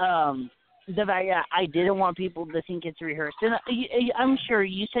the fact that I didn't want people to think it's rehearsed. And I'm sure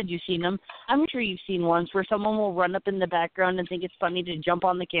you said you've seen them. I'm sure you've seen ones where someone will run up in the background and think it's funny to jump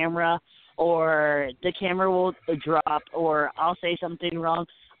on the camera, or the camera will drop, or I'll say something wrong.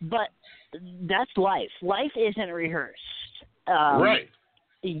 But that's life. Life isn't rehearsed. Right.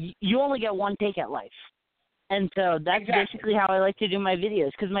 You only get one take at life. And so that's basically how I like to do my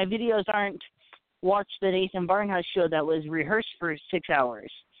videos, because my videos aren't watch the Nathan Barnhouse show that was rehearsed for 6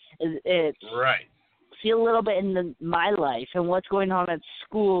 hours. It's right. See a little bit in my life and what's going on at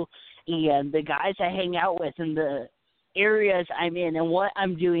school and the guys I hang out with and the areas I'm in and what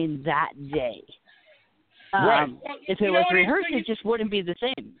I'm doing that day. Right. If it was rehearsed, it just wouldn't be the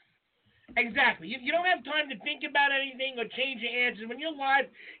same. Exactly. You don't have time to think about anything or change your answers. When you're live,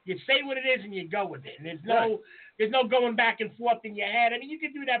 you say what it is and you go with it. And there's no going back and forth in your head. I mean, you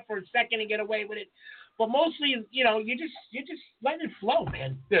can do that for a second and get away with it. But mostly, you're just letting it flow,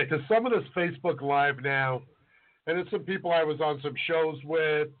 man. Yeah, because some of this Facebook Live now, and it's some people I was on some shows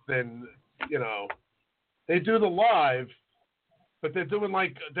with, and, they do the live, but they're doing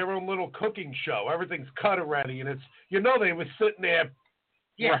like their own little cooking show. Everything's cut already, and it's, they were sitting there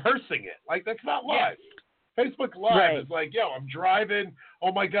rehearsing it. Like, that's not live. Yeah. Facebook Live is like, I'm driving.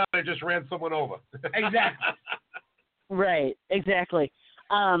 Oh, my God, I just ran someone over. Exactly. Right, exactly.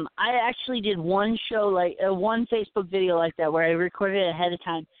 I actually did one show, like one Facebook video like that, where I recorded it ahead of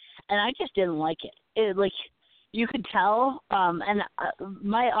time, and I just didn't like it. You could tell, and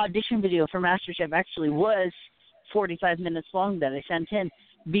my audition video for MasterChef actually was 45 minutes long that I sent in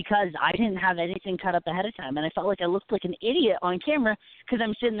because I didn't have anything cut up ahead of time, and I felt like I looked like an idiot on camera because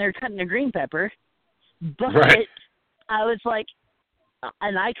I'm sitting there cutting a green pepper. But I was like,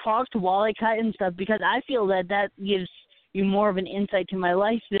 and I talked while I cut and stuff because I feel that gives you more of an insight to my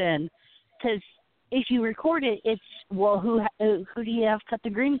life then, because if you record it, it's, well, who do you have cut the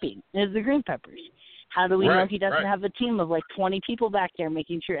green peppers? How do we know he doesn't have a team of like 20 people back there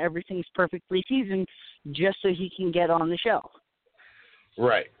making sure everything's perfectly seasoned just so he can get on the show?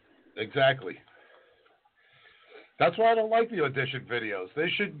 Right, exactly. That's why I don't like the audition videos. They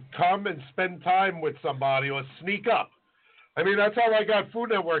should come and spend time with somebody or sneak up. I mean, that's how I got Food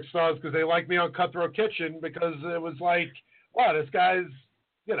Network stars, because they liked me on Cutthroat Kitchen, because it was like, wow, this guy's,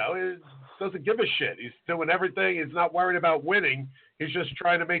 he doesn't give a shit. He's doing everything. He's not worried about winning. He's just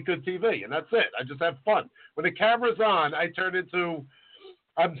trying to make good TV, and that's it. I just have fun. When the camera's on, I turn into,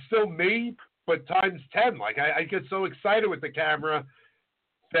 I'm still me, but times 10. Like, I get so excited with the camera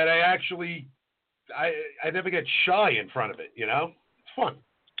that I never get shy in front of it, It's fun.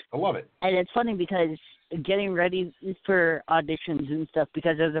 I love it. And it's funny because getting ready for auditions and stuff,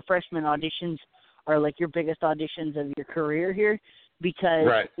 because as a freshman, auditions are like your biggest auditions of your career here, because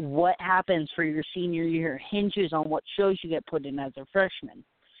what happens for your senior year hinges on what shows you get put in as a freshman.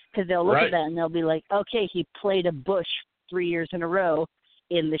 Because they'll look at that and they'll be like, okay, he played a bush 3 years in a row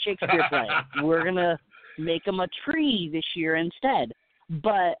in the Shakespeare play. We're going to make him a tree this year instead.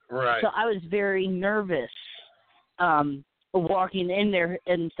 But so I was very nervous walking in there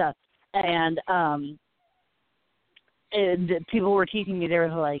and stuff. And people were teasing me. They were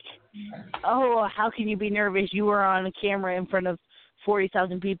like, oh, how can you be nervous? You were on a camera in front of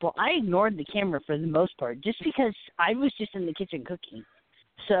 40,000 people. I ignored the camera for the most part just because I was just in the kitchen cooking.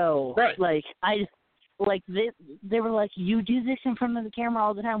 So, they were like, you do this in front of the camera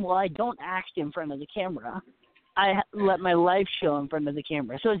all the time. Well, I don't act in front of the camera. I let my life show in front of the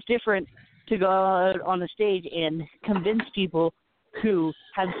camera. So it's different to go out on the stage and convince people who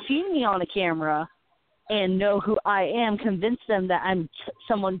have seen me on a camera and know who I am, convince them that I'm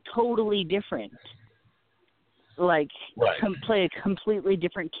someone totally different. Play a completely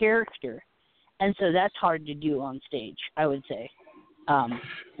different character. And so that's hard to do on stage, I would say. A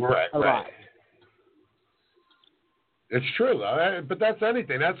lot. It's true, though. But that's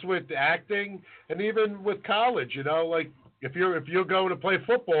anything. That's with acting, and even with college. Like if you're going to play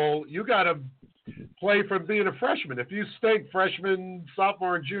football, you got to play from being a freshman. If you stink freshman,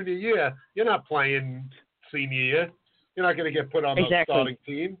 sophomore, and junior year, you're not playing senior year. You're not going to get put on the starting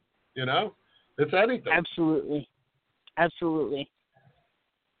team. It's anything. Absolutely.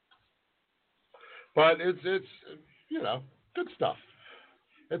 But it's good stuff.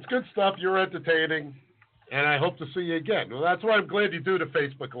 It's good stuff. You're entertaining. And I hope to see you again. Well, that's why I'm glad you do the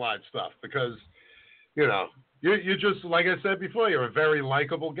Facebook Live stuff, because, you just, like I said before, you're a very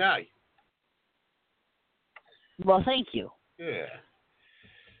likable guy. Well, thank you. Yeah.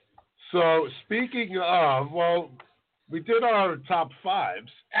 So, speaking of, we did our top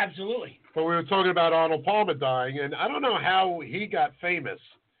fives. Absolutely. But we were talking about Arnold Palmer dying, and I don't know how he got famous.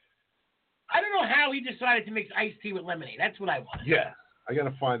 I don't know how he decided to mix iced tea with lemonade. That's what I want. Yeah. I got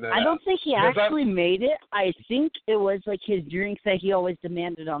to find that I don't out. think he actually made it. I think it was like his drink that he always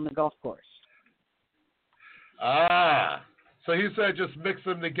demanded on the golf course. Ah. So he said just mix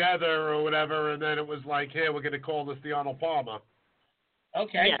them together or whatever, and then it was like, hey, we're going to call this the Arnold Palmer.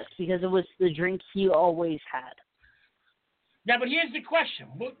 Okay. Yes, because it was the drink he always had. Now, but here's the question.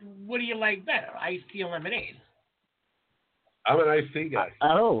 What do you like better, iced tea or lemonade? I'm an iced tea guy.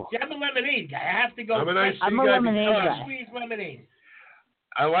 See, I'm a lemonade guy. I have to go. I'm an iced tea I'm a guy lemonade guy. Squeeze lemonade.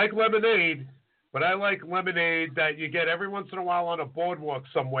 I like lemonade, but I like lemonade that you get every once in a while on a boardwalk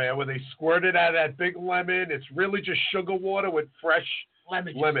somewhere where they squirt it out of that big lemon. It's really just sugar water with fresh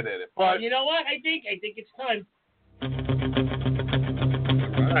lemon in it. But you know what? I think it's time.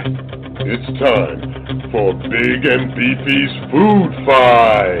 All right. It's time for Big and Beefy's Food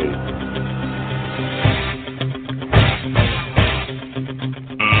Fight.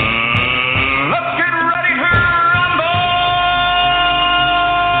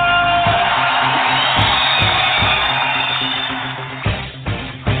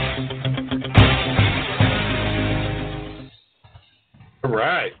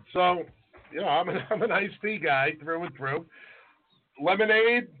 Right. So, I'm an iced tea guy through and through.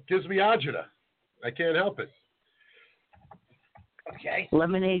 Lemonade gives me agita. I can't help it. Okay.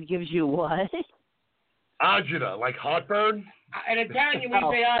 Lemonade gives you what? Agita, like heartburn. In Italian, we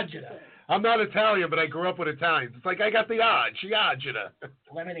say agita. I'm not Italian, but I grew up with Italians. It's like I got the agita.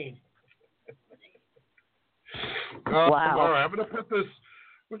 Lemonade. Wow. All right, I'm going to put this.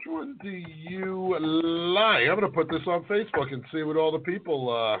 Which one do you like? I'm going to put this on Facebook and see what all the people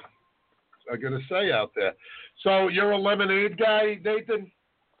are going to say out there. So you're a lemonade guy, Nathan?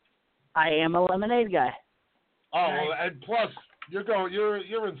 I am a lemonade guy. Oh, well, and plus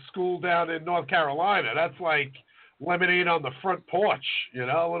you're in school down in North Carolina. That's like lemonade on the front porch, a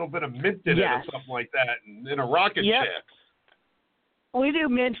little bit of mint in it or something like that, and in a rocking chair. We do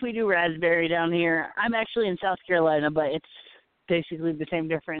mint, we do raspberry down here. I'm actually in South Carolina, but it's basically the same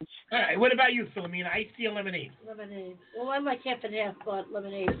difference. All right, what about you, Philomena? Iced tea or lemonade? Lemonade. Well, I like half and half, but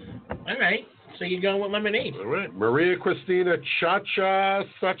lemonade. All right, so you're going with lemonade. All right, Maria Christina Chacha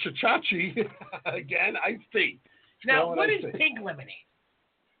Sachachachi, again, iced tea. Now, what is pink lemonade?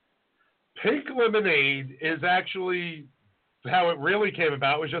 Pink lemonade is actually how it really came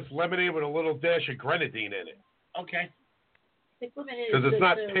about. It was just lemonade with a little dash of grenadine in it. Okay. Because it's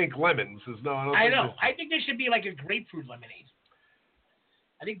not pink lemons. I know. I think there should be like a grapefruit lemonade.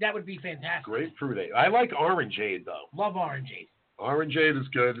 I think that would be fantastic. Grapefruit. I like orangeade, though. Love orangeade. Orangeade is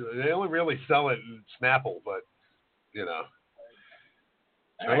good. They only really sell it in Snapple, but,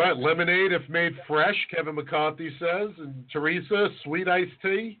 All right, lemonade if made fresh, Kevin McCarthy says. And Teresa, sweet iced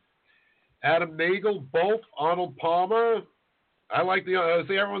tea. Adam Nagel, both. Arnold Palmer. I like the,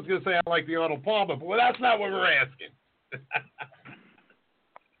 see, everyone's going to say I like the Arnold Palmer, but that's not what we're asking.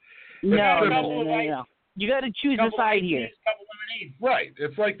 No. You got to choose a side here. Right.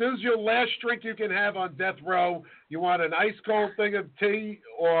 It's like this is your last drink you can have on death row. You want an ice cold thing of tea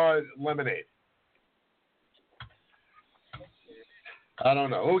or lemonade? I don't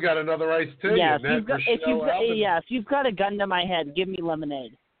know. We got another iced tea. Yeah, if you've got a gun to my head, give me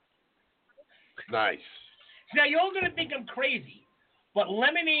lemonade. Nice. Now you're all gonna think I'm crazy, but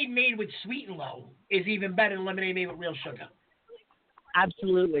lemonade made with Sweet and Low is even better than lemonade made with real sugar.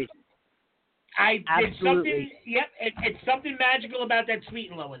 Absolutely. It's something. Yep, it's something magical about that Sweet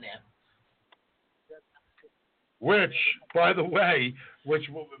and Low in there. Which, by the way,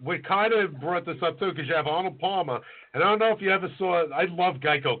 we kind of brought this up too because you have Arnold Palmer, and I don't know if you ever saw. I love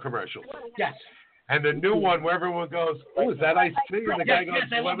Geico commercials. Yes. And the new one where everyone goes, "Oh, is that iced tea?" And the guy goes,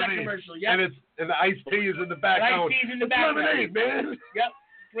 I love that "Lemonade." commercial. Yep. And the iced tea is in the back. The iced tea's in the back. Lemonade, man. Yep.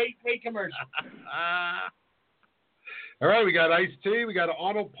 Great commercial. All right, we got iced tea. We got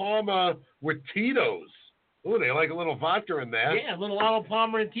Arnold Palmer with Tito's. Ooh, they like a little vodka in there. Yeah, a little Arnold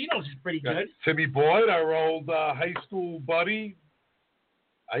Palmer and Tito's is pretty good. Timmy Boyd, our old high school buddy.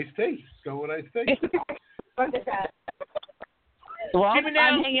 Iced tea. Let's go with iced tea. Well, I'm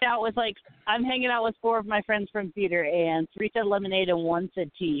hanging out with 4 of my friends from theater, and 3 said lemonade and 1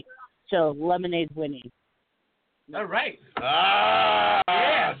 said tea. So lemonade's winning. All right.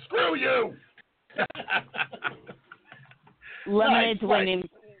 Yeah. Screw you. Lemonade's winning,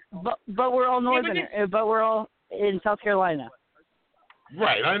 but we're all northern. But we're all in South Carolina.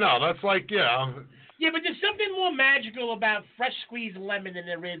 Right, I know. That's like Yeah, but there's something more magical about fresh squeezed lemon than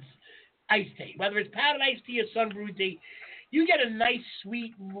there is iced tea. Whether it's powdered iced tea or sun-brewed tea, you get a nice,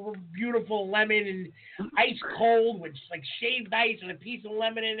 sweet, beautiful lemon and ice cold with like shaved ice and a piece of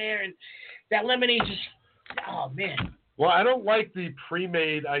lemon in there, and that lemonade just, oh man, Well, I don't like the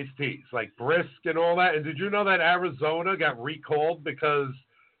pre-made iced teas, like Brisk and all that. And did you know that Arizona got recalled because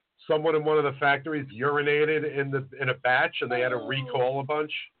someone in one of the factories urinated in a batch, and they had to recall a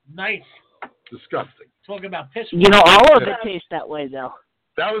bunch? Nice. Disgusting. Talking about piss. You know, all of it tastes that way, though.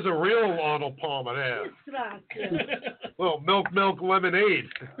 That was a real Arnold Palmer there. Little milk lemonade.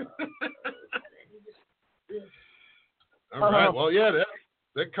 All right. Well, yeah,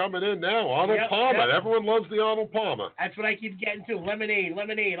 they're coming in now. Arnold Palmer. Yep. Everyone loves the Arnold Palmer. That's what I keep getting to. Lemonade.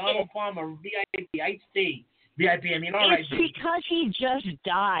 Arnold Palmer. VIP. Iced tea. VIP. I mean, all right. It's because he just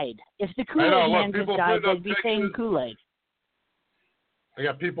died. If the Kool-Aid man just died, they'd be saying Kool-Aid. I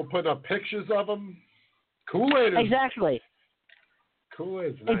got people putting up pictures of him. Kool-Aid. Exactly.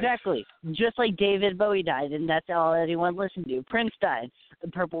 Kool-Aid's nice. Exactly. Just like David Bowie died, and that's all anyone listened to. Prince died. The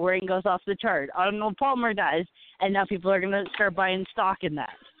Purple Rain goes off the chart. Arnold Palmer dies, and now people are going to start buying stock in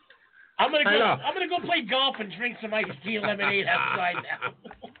that. I'm gonna go play golf and drink some iced tea and lemonade outside now.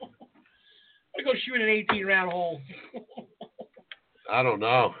 I'm gonna go shoot an 18-round hole. I don't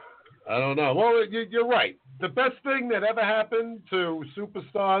know. Well, you're right. The best thing that ever happened to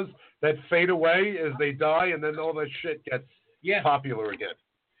superstars that fade away is they die, and then all that shit gets popular again.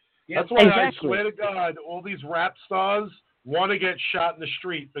 Yeah. That's why I swear to God, all these rap stars want to get shot in the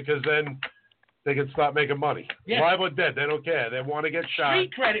street because then they can start making money. Yeah. Live or dead, they don't care. They want to get shot.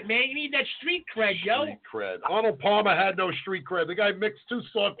 Street credit, man. You need that street cred, yo. Street cred. Arnold Palmer had no street cred. The guy mixed 2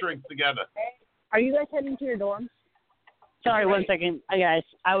 soft drinks together. Are you guys heading to your dorms? Sorry, 1 second. Guys,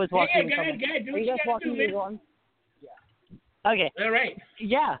 I was walking. Go ahead. Are you guys walking to your dorms? Okay. All right.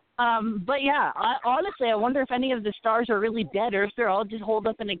 Yeah. But yeah, honestly, I wonder if any of the stars are really dead or if they're all just holed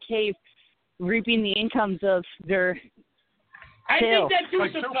up in a cave reaping the incomes of their I sale. think that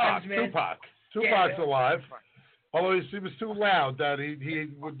too sometimes, man. Tupac's alive. Although he was too loud that he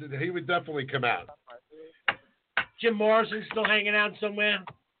would definitely come out. Jim Morrison's still hanging out somewhere.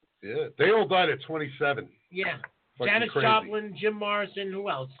 Yeah. They all died at 27. Yeah. Janis Joplin, Jim Morrison, who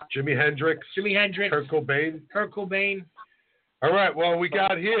else? Jimi Hendrix. Kurt Cobain. All right, well, we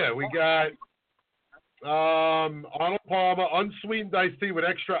got Arnold Palmer, unsweetened iced tea with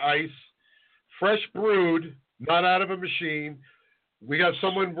extra ice, fresh brewed, not out of a machine. We got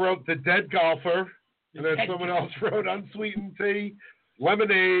someone wrote The Dead Golfer, and then someone else wrote unsweetened tea,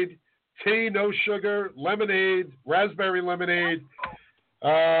 lemonade, tea, no sugar, lemonade, raspberry lemonade,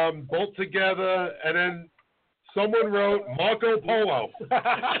 both together, and then someone wrote Marco Polo.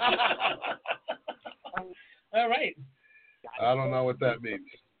 All right. I don't know what that means.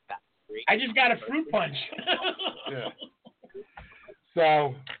 I just got a fruit punch. Yeah.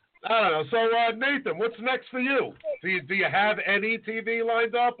 So, I don't know. So, Nathan, what's next for you? Do you have any TV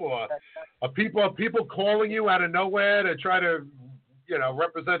lined up, or are people calling you out of nowhere to try to,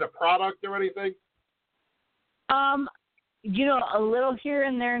 represent a product or anything? A little here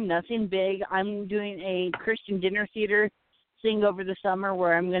and there, nothing big. I'm doing a Christian dinner theater thing over the summer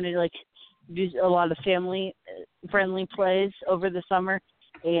where I'm going to do a lot of family-friendly plays over the summer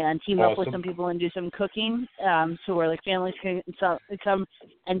and team up with some people and do some cooking. So where families can come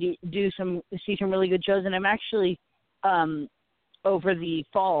and see some really good shows. And I'm actually over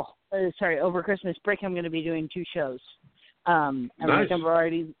Christmas break, I'm going to be doing 2 shows. And nice. I'm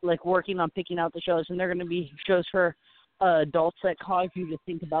already working on picking out the shows, and they're going to be shows for adults that cause you to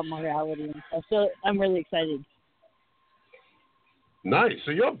think about morality and stuff. So I'm really excited. Nice.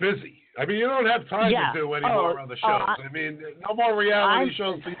 So you're busy. I mean, you don't have time to do any more other shows. No more reality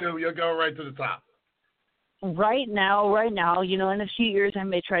shows for you. You'll go right to the top. Right now, in a few years I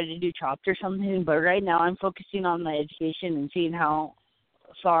may try to do Chopped or something, but right now I'm focusing on my education and seeing how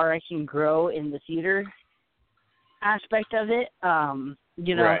far I can grow in the theater aspect of it.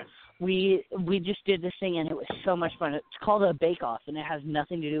 Right. We just did this thing and it was so much fun. It's called a bake-off and it has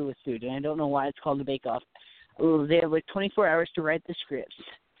nothing to do with food, and I don't know why it's called a bake-off. They have 24 hours to write the scripts,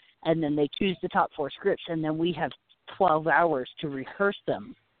 and then they choose the top 4 scripts, and then we have 12 hours to rehearse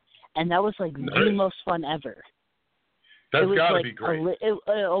them. And that was the most fun ever. That's got to be great. It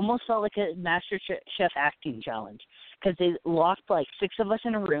almost felt like a MasterChef acting challenge because they locked 6 of us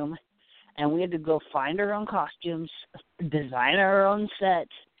in a room, and we had to go find our own costumes, design our own set,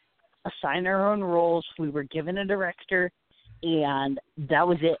 assign our own roles. We were given a director, and that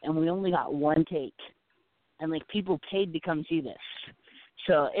was it. And we only got 1 take. And people paid to come see this,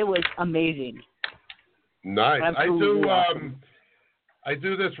 so it was amazing. Nice. Absolutely awesome. I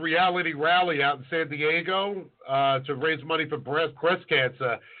do this reality rally out in San Diego to raise money for breast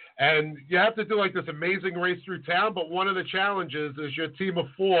cancer, and you have to do this amazing race through town. But one of the challenges is your team of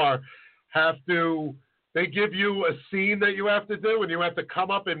 4 they give you a scene that you have to do, and you have to come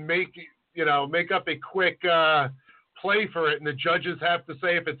up and make up a quick play for it, and the judges have to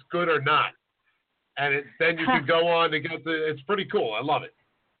say if it's good or not. And then you can go on to get it's pretty cool. I love it.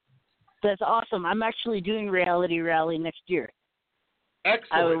 That's awesome. I'm actually doing Reality Rally next year.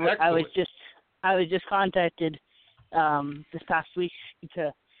 Excellent. I was just contacted this past week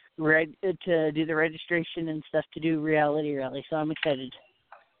to do the registration and stuff to do Reality Rally, so I'm excited.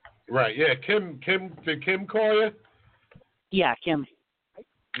 Right, yeah. Did Kim call you? Yeah, Kim.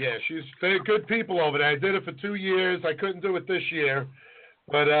 Yeah, they're good people over there. I did it for 2 years. I couldn't do it this year,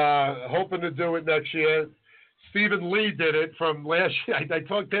 but hoping to do it next year. Stephen Lee did it from last year. I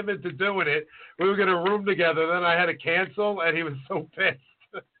talked him into doing it. We were going to room together. Then I had to cancel, and he was so pissed.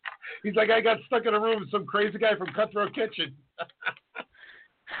 He's like, I got stuck in a room with some crazy guy from Cutthroat Kitchen.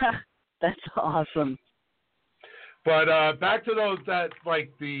 That's awesome. But back to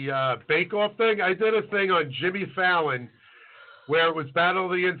the bake-off thing. I did a thing on Jimmy Fallon where it was Battle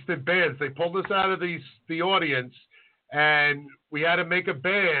of the Instant Bands. They pulled us out of the audience, and we had to make a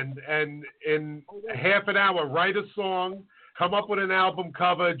band, and in half an hour, write a song, come up with an album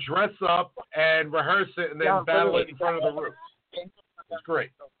cover, dress up, and rehearse it, and then battle it in front of the room. It's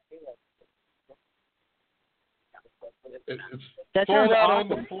great. It's all out on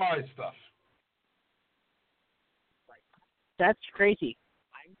the fly stuff. That's crazy.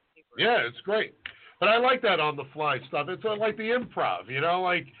 Yeah, it's great. But I like that on the fly stuff. It's like the improv,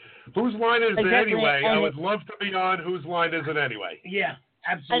 like whose line is it anyway? I would love to be on whose line is it anyway. Yeah,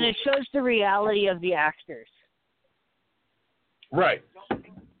 absolutely. And it shows the reality of the actors. Right.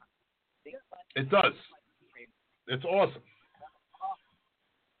 It does. It's awesome.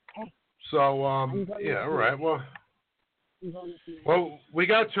 So, yeah, all right. Well, we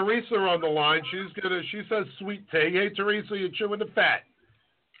got Teresa on the line. She says sweet tea. Hey, Teresa, you're chewing the fat.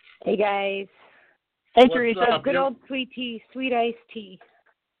 Hey, guys. Hey, Teresa. Good old sweet tea, sweet iced tea.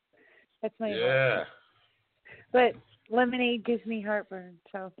 That's my yeah. But lemonade gives me heartburn,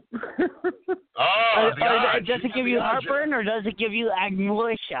 so. Does it give you heartburn or does it give you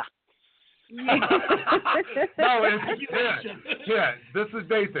agnosia? No, yeah. This is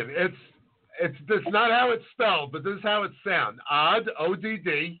Nathan. It's not how it's spelled, but this is how it sounds. Odd,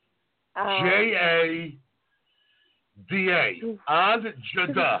 O-D-D, J-A-D-A.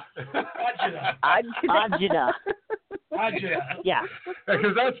 Ajda. Ajda. Yeah.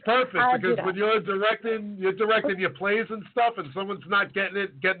 Because that's perfect. Because when you're directing your plays and stuff, and someone's not getting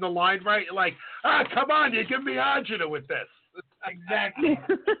the line right, you're like, come on, you give me Ajda with this. Exactly.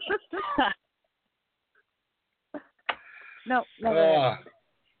 No.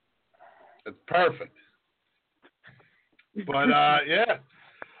 It's perfect. But yeah.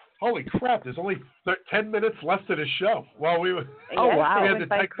 Holy crap! There's only 10 minutes left of the show. Well, we were. Wow! We It went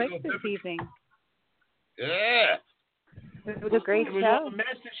by quick this evening. Yeah. It was a great show. It was all the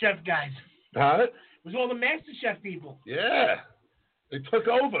MasterChef guys. Huh? It was all the MasterChef people. Yeah. They took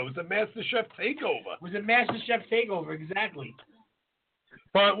over. It was a MasterChef takeover. It was a MasterChef takeover, exactly.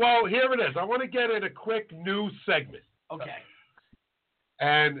 But, well, here it is. I want to get in a quick new segment. Okay.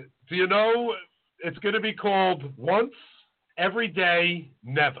 And do you know it's going to be called Once, Every Day,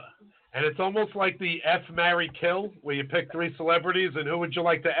 Never. And it's almost like the F, Marry, Kill, where you pick 3 celebrities and who would you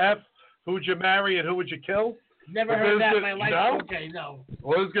like to F, who would you marry, and who would you kill? Never heard that in my life. No? Okay, no.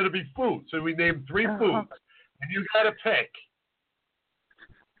 Well, there's going to be food. So we named 3 foods. And you got to pick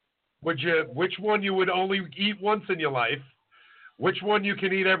which one you would only eat once in your life, which one you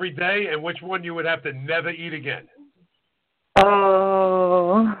can eat every day, and which one you would have to never eat again.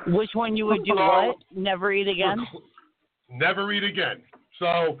 Oh. Which one you would do what? Never eat again? Never eat again.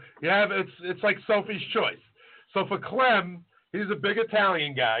 So you have it's like Sophie's choice. So for Clem, he's a big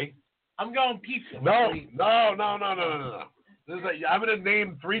Italian guy. I'm going pizza. No. I'm going to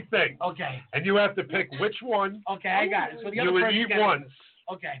name 3 things. Okay. And you have to pick which one. Okay, I got it. So the other you would eat once.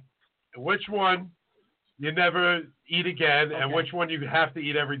 Okay. Which one you never eat again, and which one you have to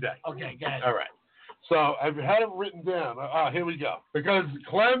eat every day. Okay, got it. All right. So I've had them written down. Here we go. Because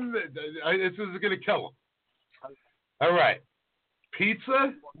Clem, this is going to kill him. All right.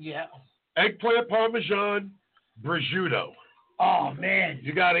 Pizza. Yeah. Eggplant Parmesan, prosciutto. Oh, man.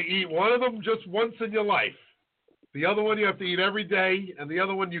 You got to eat one of them just once in your life. The other one you have to eat every day, and the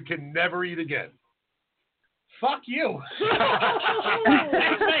other one you can never eat again. Fuck you.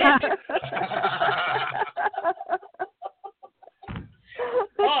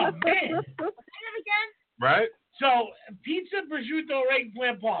 Oh, man. Right? So, pizza, prosciutto, or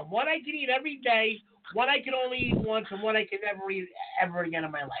eggplant parm. One I can eat every day, one I can only eat once, and one I can never eat ever again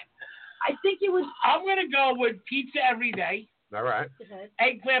in my life. I think it was... I'm going to go with pizza every day. All right.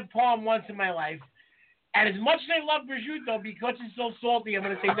 Eggplant parm once in my life. And as much as I love prosciutto, because it's so salty, I'm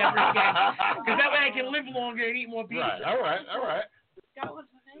going to say never again. Because that way I can live longer and eat more pizza. Right. All right.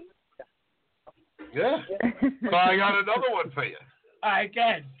 Yeah. So I got another one for you. All right, go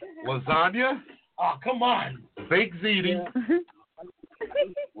ahead. Lasagna. Oh, come on. Baked ziti.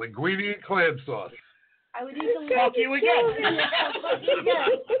 Linguine and clam sauce. I would eat the Fuck you again.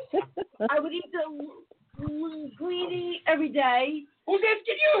 I would eat the linguine every day. Who's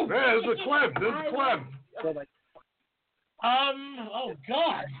asking you? Yeah, this is Clem. Oh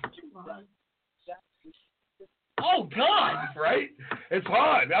God. Oh God. Right? It's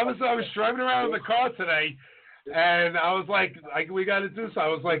hard. I was driving around in the car today, and I was like, we got to do something. I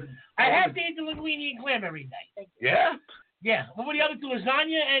was like, I have to eat the linguine and clam every day. Yeah. Yeah. What were the other two?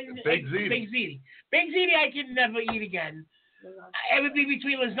 Lasagna and baked ziti. Baked ziti I can never eat again. It would be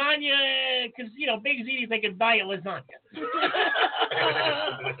between lasagna, because, baked ziti is like a diet lasagna.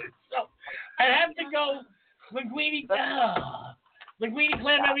 So I have to go linguine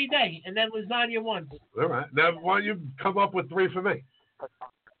clam every day, and then lasagna once. All right. Now, why don't you come up with 3 for me?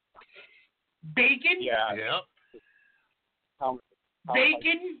 Bacon? Yeah. Yep.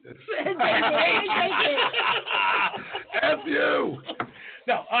 Bacon? F you!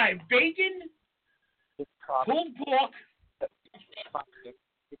 No, all right. Bacon, pulled pork,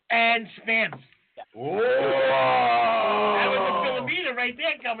 and Spam. Whoa! That was a Filipino right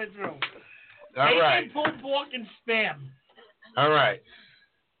there coming through. All Bacon, right. pulled pork, and Spam. All right.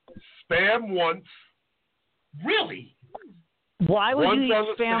 Spam once. Really? Why would you eat on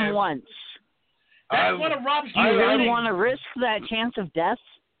the Spam once? That's one of Rob's. Do you really want to risk that chance of death?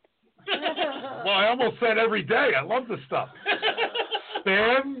 Well, I almost said every day. I love the stuff.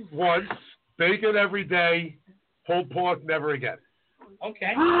 Spam once, bacon every day, pulled pork never again.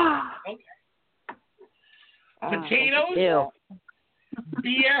 Okay. Potatoes,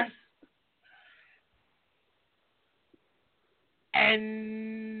 beer,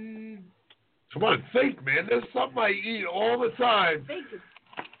 and... Come on, think, man. There's something I eat all the time.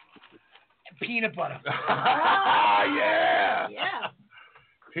 Peanut butter. Yeah. Yeah.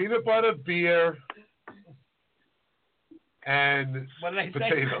 Peanut butter, beer, and what did I say?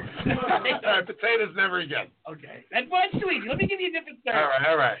 Potatoes. Potatoes never again. Okay. That's sweet. Let me give you a different thing.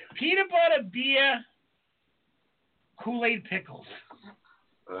 All right. Peanut butter, beer, Kool-Aid pickles.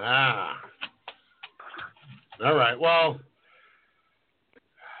 Ah. All right. Well,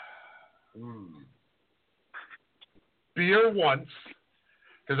 beer once,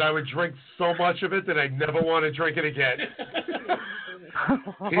 because I would drink so much of it that I'd never want to drink it again.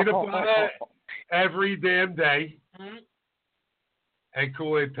 Peanut butter every damn day. Mm-hmm. And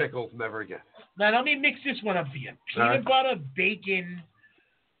Kool-Aid pickles never again. Now, let me mix this one up for you. Peanut butter, bacon,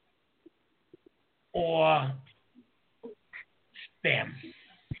 or Spam.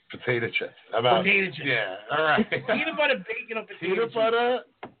 Potato chips. How about potato chips? Yeah, all right. Peanut butter, bacon, or potato chips? Peanut butter,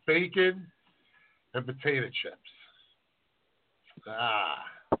 bacon, and potato chips.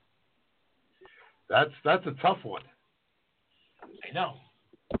 That's a tough one. I know.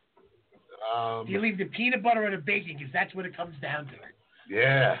 Do you leave the peanut butter or the bacon? Because that's what it comes down to.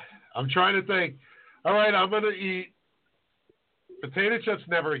 Yeah. I'm trying to think. All right, I'm going to eat potato chips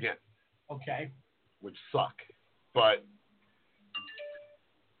never again. Okay. Which suck. But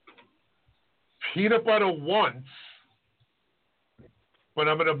peanut butter once, but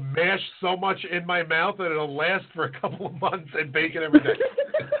I'm going to mash so much in my mouth that it'll last for a couple of months, and bacon every day.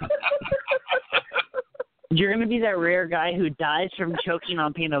 You're going to be that rare guy who dies from choking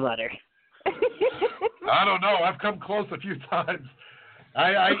on peanut butter. I don't know. I've come close a few times.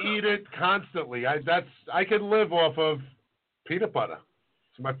 I eat it constantly. I can live off of peanut butter.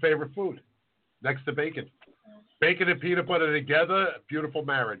 It's my favorite food, next to bacon. Bacon and peanut butter together, beautiful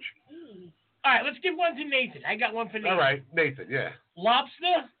marriage. All right, let's give one to Nathan. I got one for Nathan. All right, Nathan, yeah.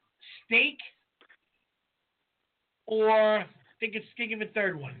 Lobster, steak, or think of a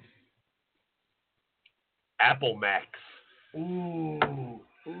third one. Apple Max. Ooh.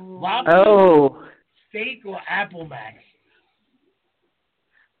 Lobster, steak, or Apple Max?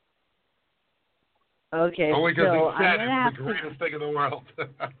 Okay, only because so he said it's the greatest thing in the world.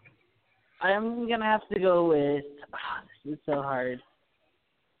 I'm going to have to go with... this is so hard.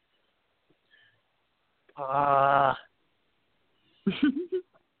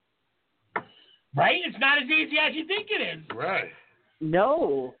 Right? It's not as easy as you think it is. Right.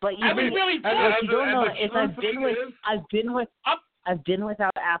 No, but you, I was really you don't know. If I've been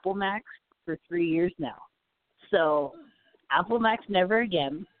without Apple Max for 3 years now. So, Apple Max never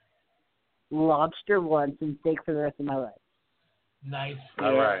again. Lobster once and steak for the rest of my life. Nice.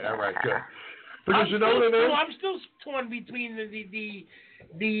 All right, good. Because you know what it is? I'm still torn between the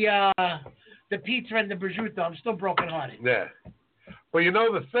pizza and the prosciutto. I'm still brokenhearted. Yeah. Well, you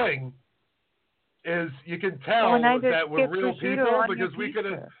know the thing is you can tell that we're real people because we could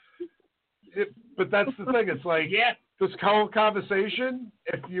have... But that's the thing. It's like this whole conversation,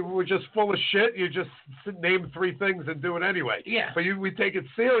 if you were just full of shit, you just name 3 things and do it anyway. Yeah. But we take it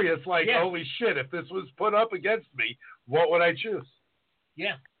serious like, holy shit, if this was put up against me, what would I choose?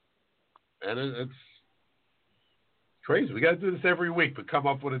 Yeah. And it's crazy. We got to do this every week, but come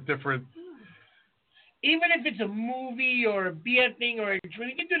up with a different... Even if it's a movie or a beer thing or a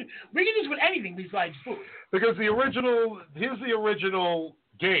drink, we can do this with anything besides food. Because here's the original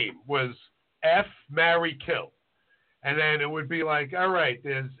game was F, marry, kill. And then it would be like, all right,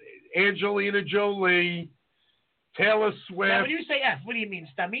 there's Angelina Jolie, Taylor Swift. Now, when you say F, what do you mean,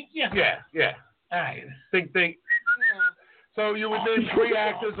 Stomach? Yeah. Yeah. All right. Think. So you would name 3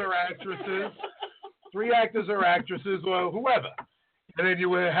 actors or actresses, or whoever. And then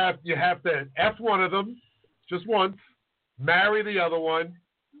you have to F one of them just once, marry the other one,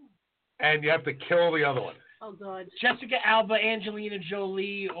 and you have to kill the other one. Oh, God. Jessica Alba, Angelina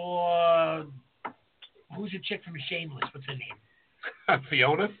Jolie, or who's the chick from Shameless? What's her name?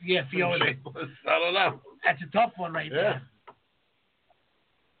 Fiona? Yeah, Fiona. Shameless. I don't know. That's a tough one right there.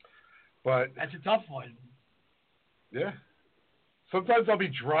 But that's a tough one. Yeah. Sometimes I'll be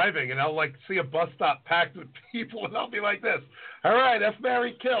driving and I'll see a bus stop packed with people and I'll be like this. All right, F,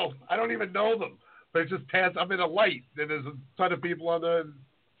 marry, kill. I don't even know them, but it just passed. I'm in a light and there's a ton of people on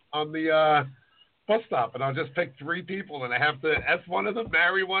the bus stop, and I'll just pick 3 people and I have to F one of them,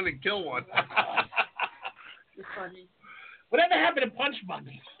 marry one, and kill one. You're funny. Whatever happened to Punch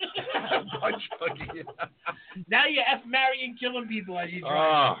Buggy? Punch Buggy. Yeah. Now you're F marrying, killing people as you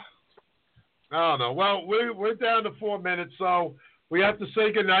drive. Oh no. Well, we're down to 4 minutes, so we have to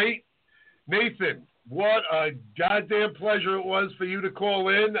say goodnight. Nathan, what a goddamn pleasure it was for you to call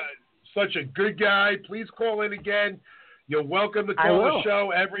in. Such a good guy. Please call in again. You're welcome to call the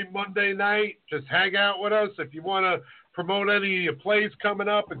show every Monday night. Just hang out with us. If you want to promote any of your plays coming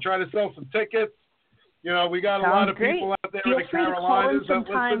up and try to sell some tickets, we got a lot of people out there in the Carolinas that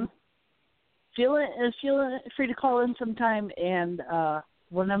listen. Feel free to call in sometime, and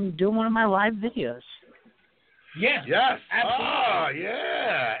when I'm doing one of my live videos. Yeah. Yes. Absolutely. Oh,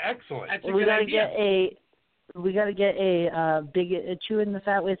 yeah. Excellent. That's a good idea. We got to get a big chewing the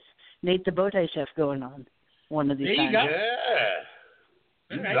fat with Nate the Bowtie Chef going on one of these times. There you go.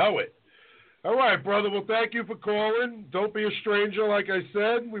 Yeah. You know it. All right, brother. Well, thank you for calling. Don't be a stranger, like I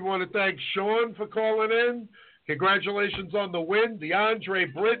said. We want to thank Shaun for calling in. Congratulations on the win.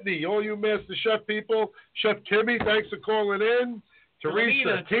 DeAndre, Brittany, all you MasterChef people. Chef Kimmy, thanks for calling in.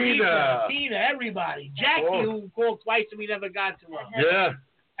 Teresa, Tina, everybody. Jackie, who called twice and we never got to her. Yeah.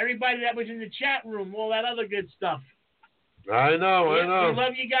 Everybody that was in the chat room, all that other good stuff. I know. We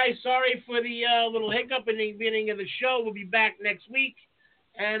love you guys. Sorry for the little hiccup in the beginning of the show. We'll be back next week.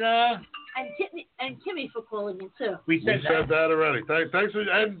 And Kimmy for calling in, too. We said that already. Thanks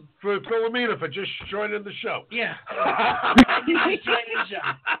for Philomena for just joining the show. Yeah. Just joining the show.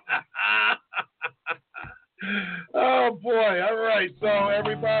 Oh, boy. All right. So,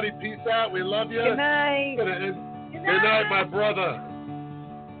 everybody, peace out. We love you. Good night. Good night, my brother.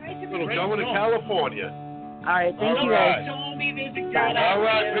 Going to California. All right. Thank you, guys. All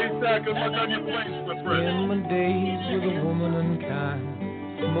right. Peace out. Good luck on your place, my friend. In my days with a woman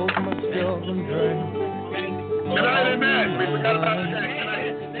unkind, smoke myself and drink. Good night, amen. We forgot about the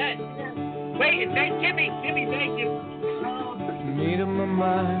day. Good night. Wait, thank Kimmy. Kimmy, thank you. Made up my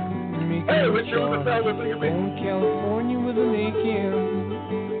mind. Hey, what's your on California with an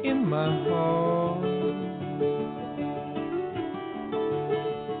aching in my heart.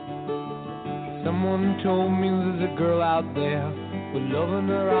 Someone told me there's a girl out there with love in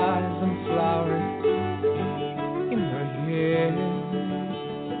her eyes and flowers in her hair.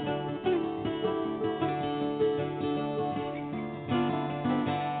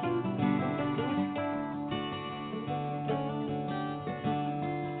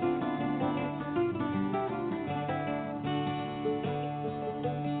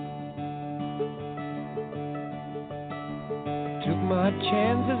 My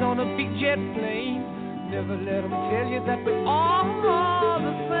chances on a big jet plane. Never let them tell you that we all are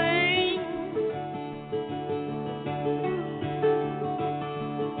the same.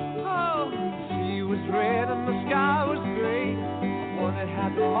 Oh, the sea was red and the sky was gray. I wondered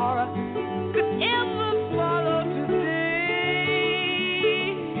how tomorrow could ever follow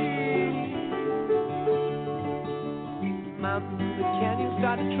today. The mountains, the canyons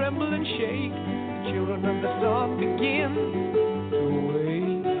started to tremble and shake. The children of the sun begin to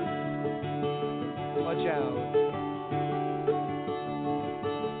wait. out.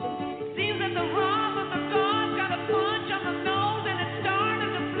 Seems that the wrath of the gods got a punch on the nose and it started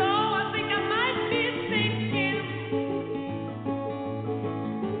to blow. I think I might be sinking.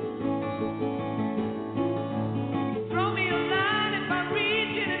 Throw me a line if I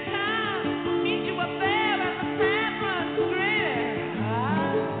reach it in time. I'll meet you up there as the path runs straight.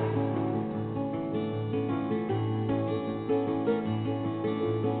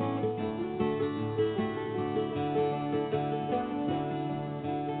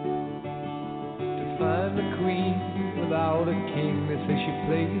 To find a queen without a king, they say she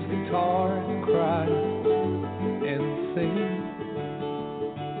plays guitar and cries and sings.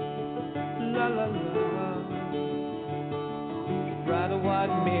 La la la. Ride a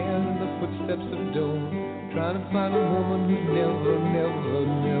white mare in the footsteps of dawn, trying to find a woman who's never, never,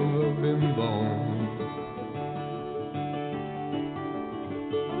 never been born.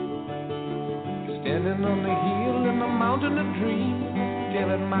 Standing on the hill in the mountain of dreams,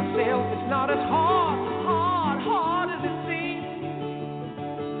 telling myself it's not as hard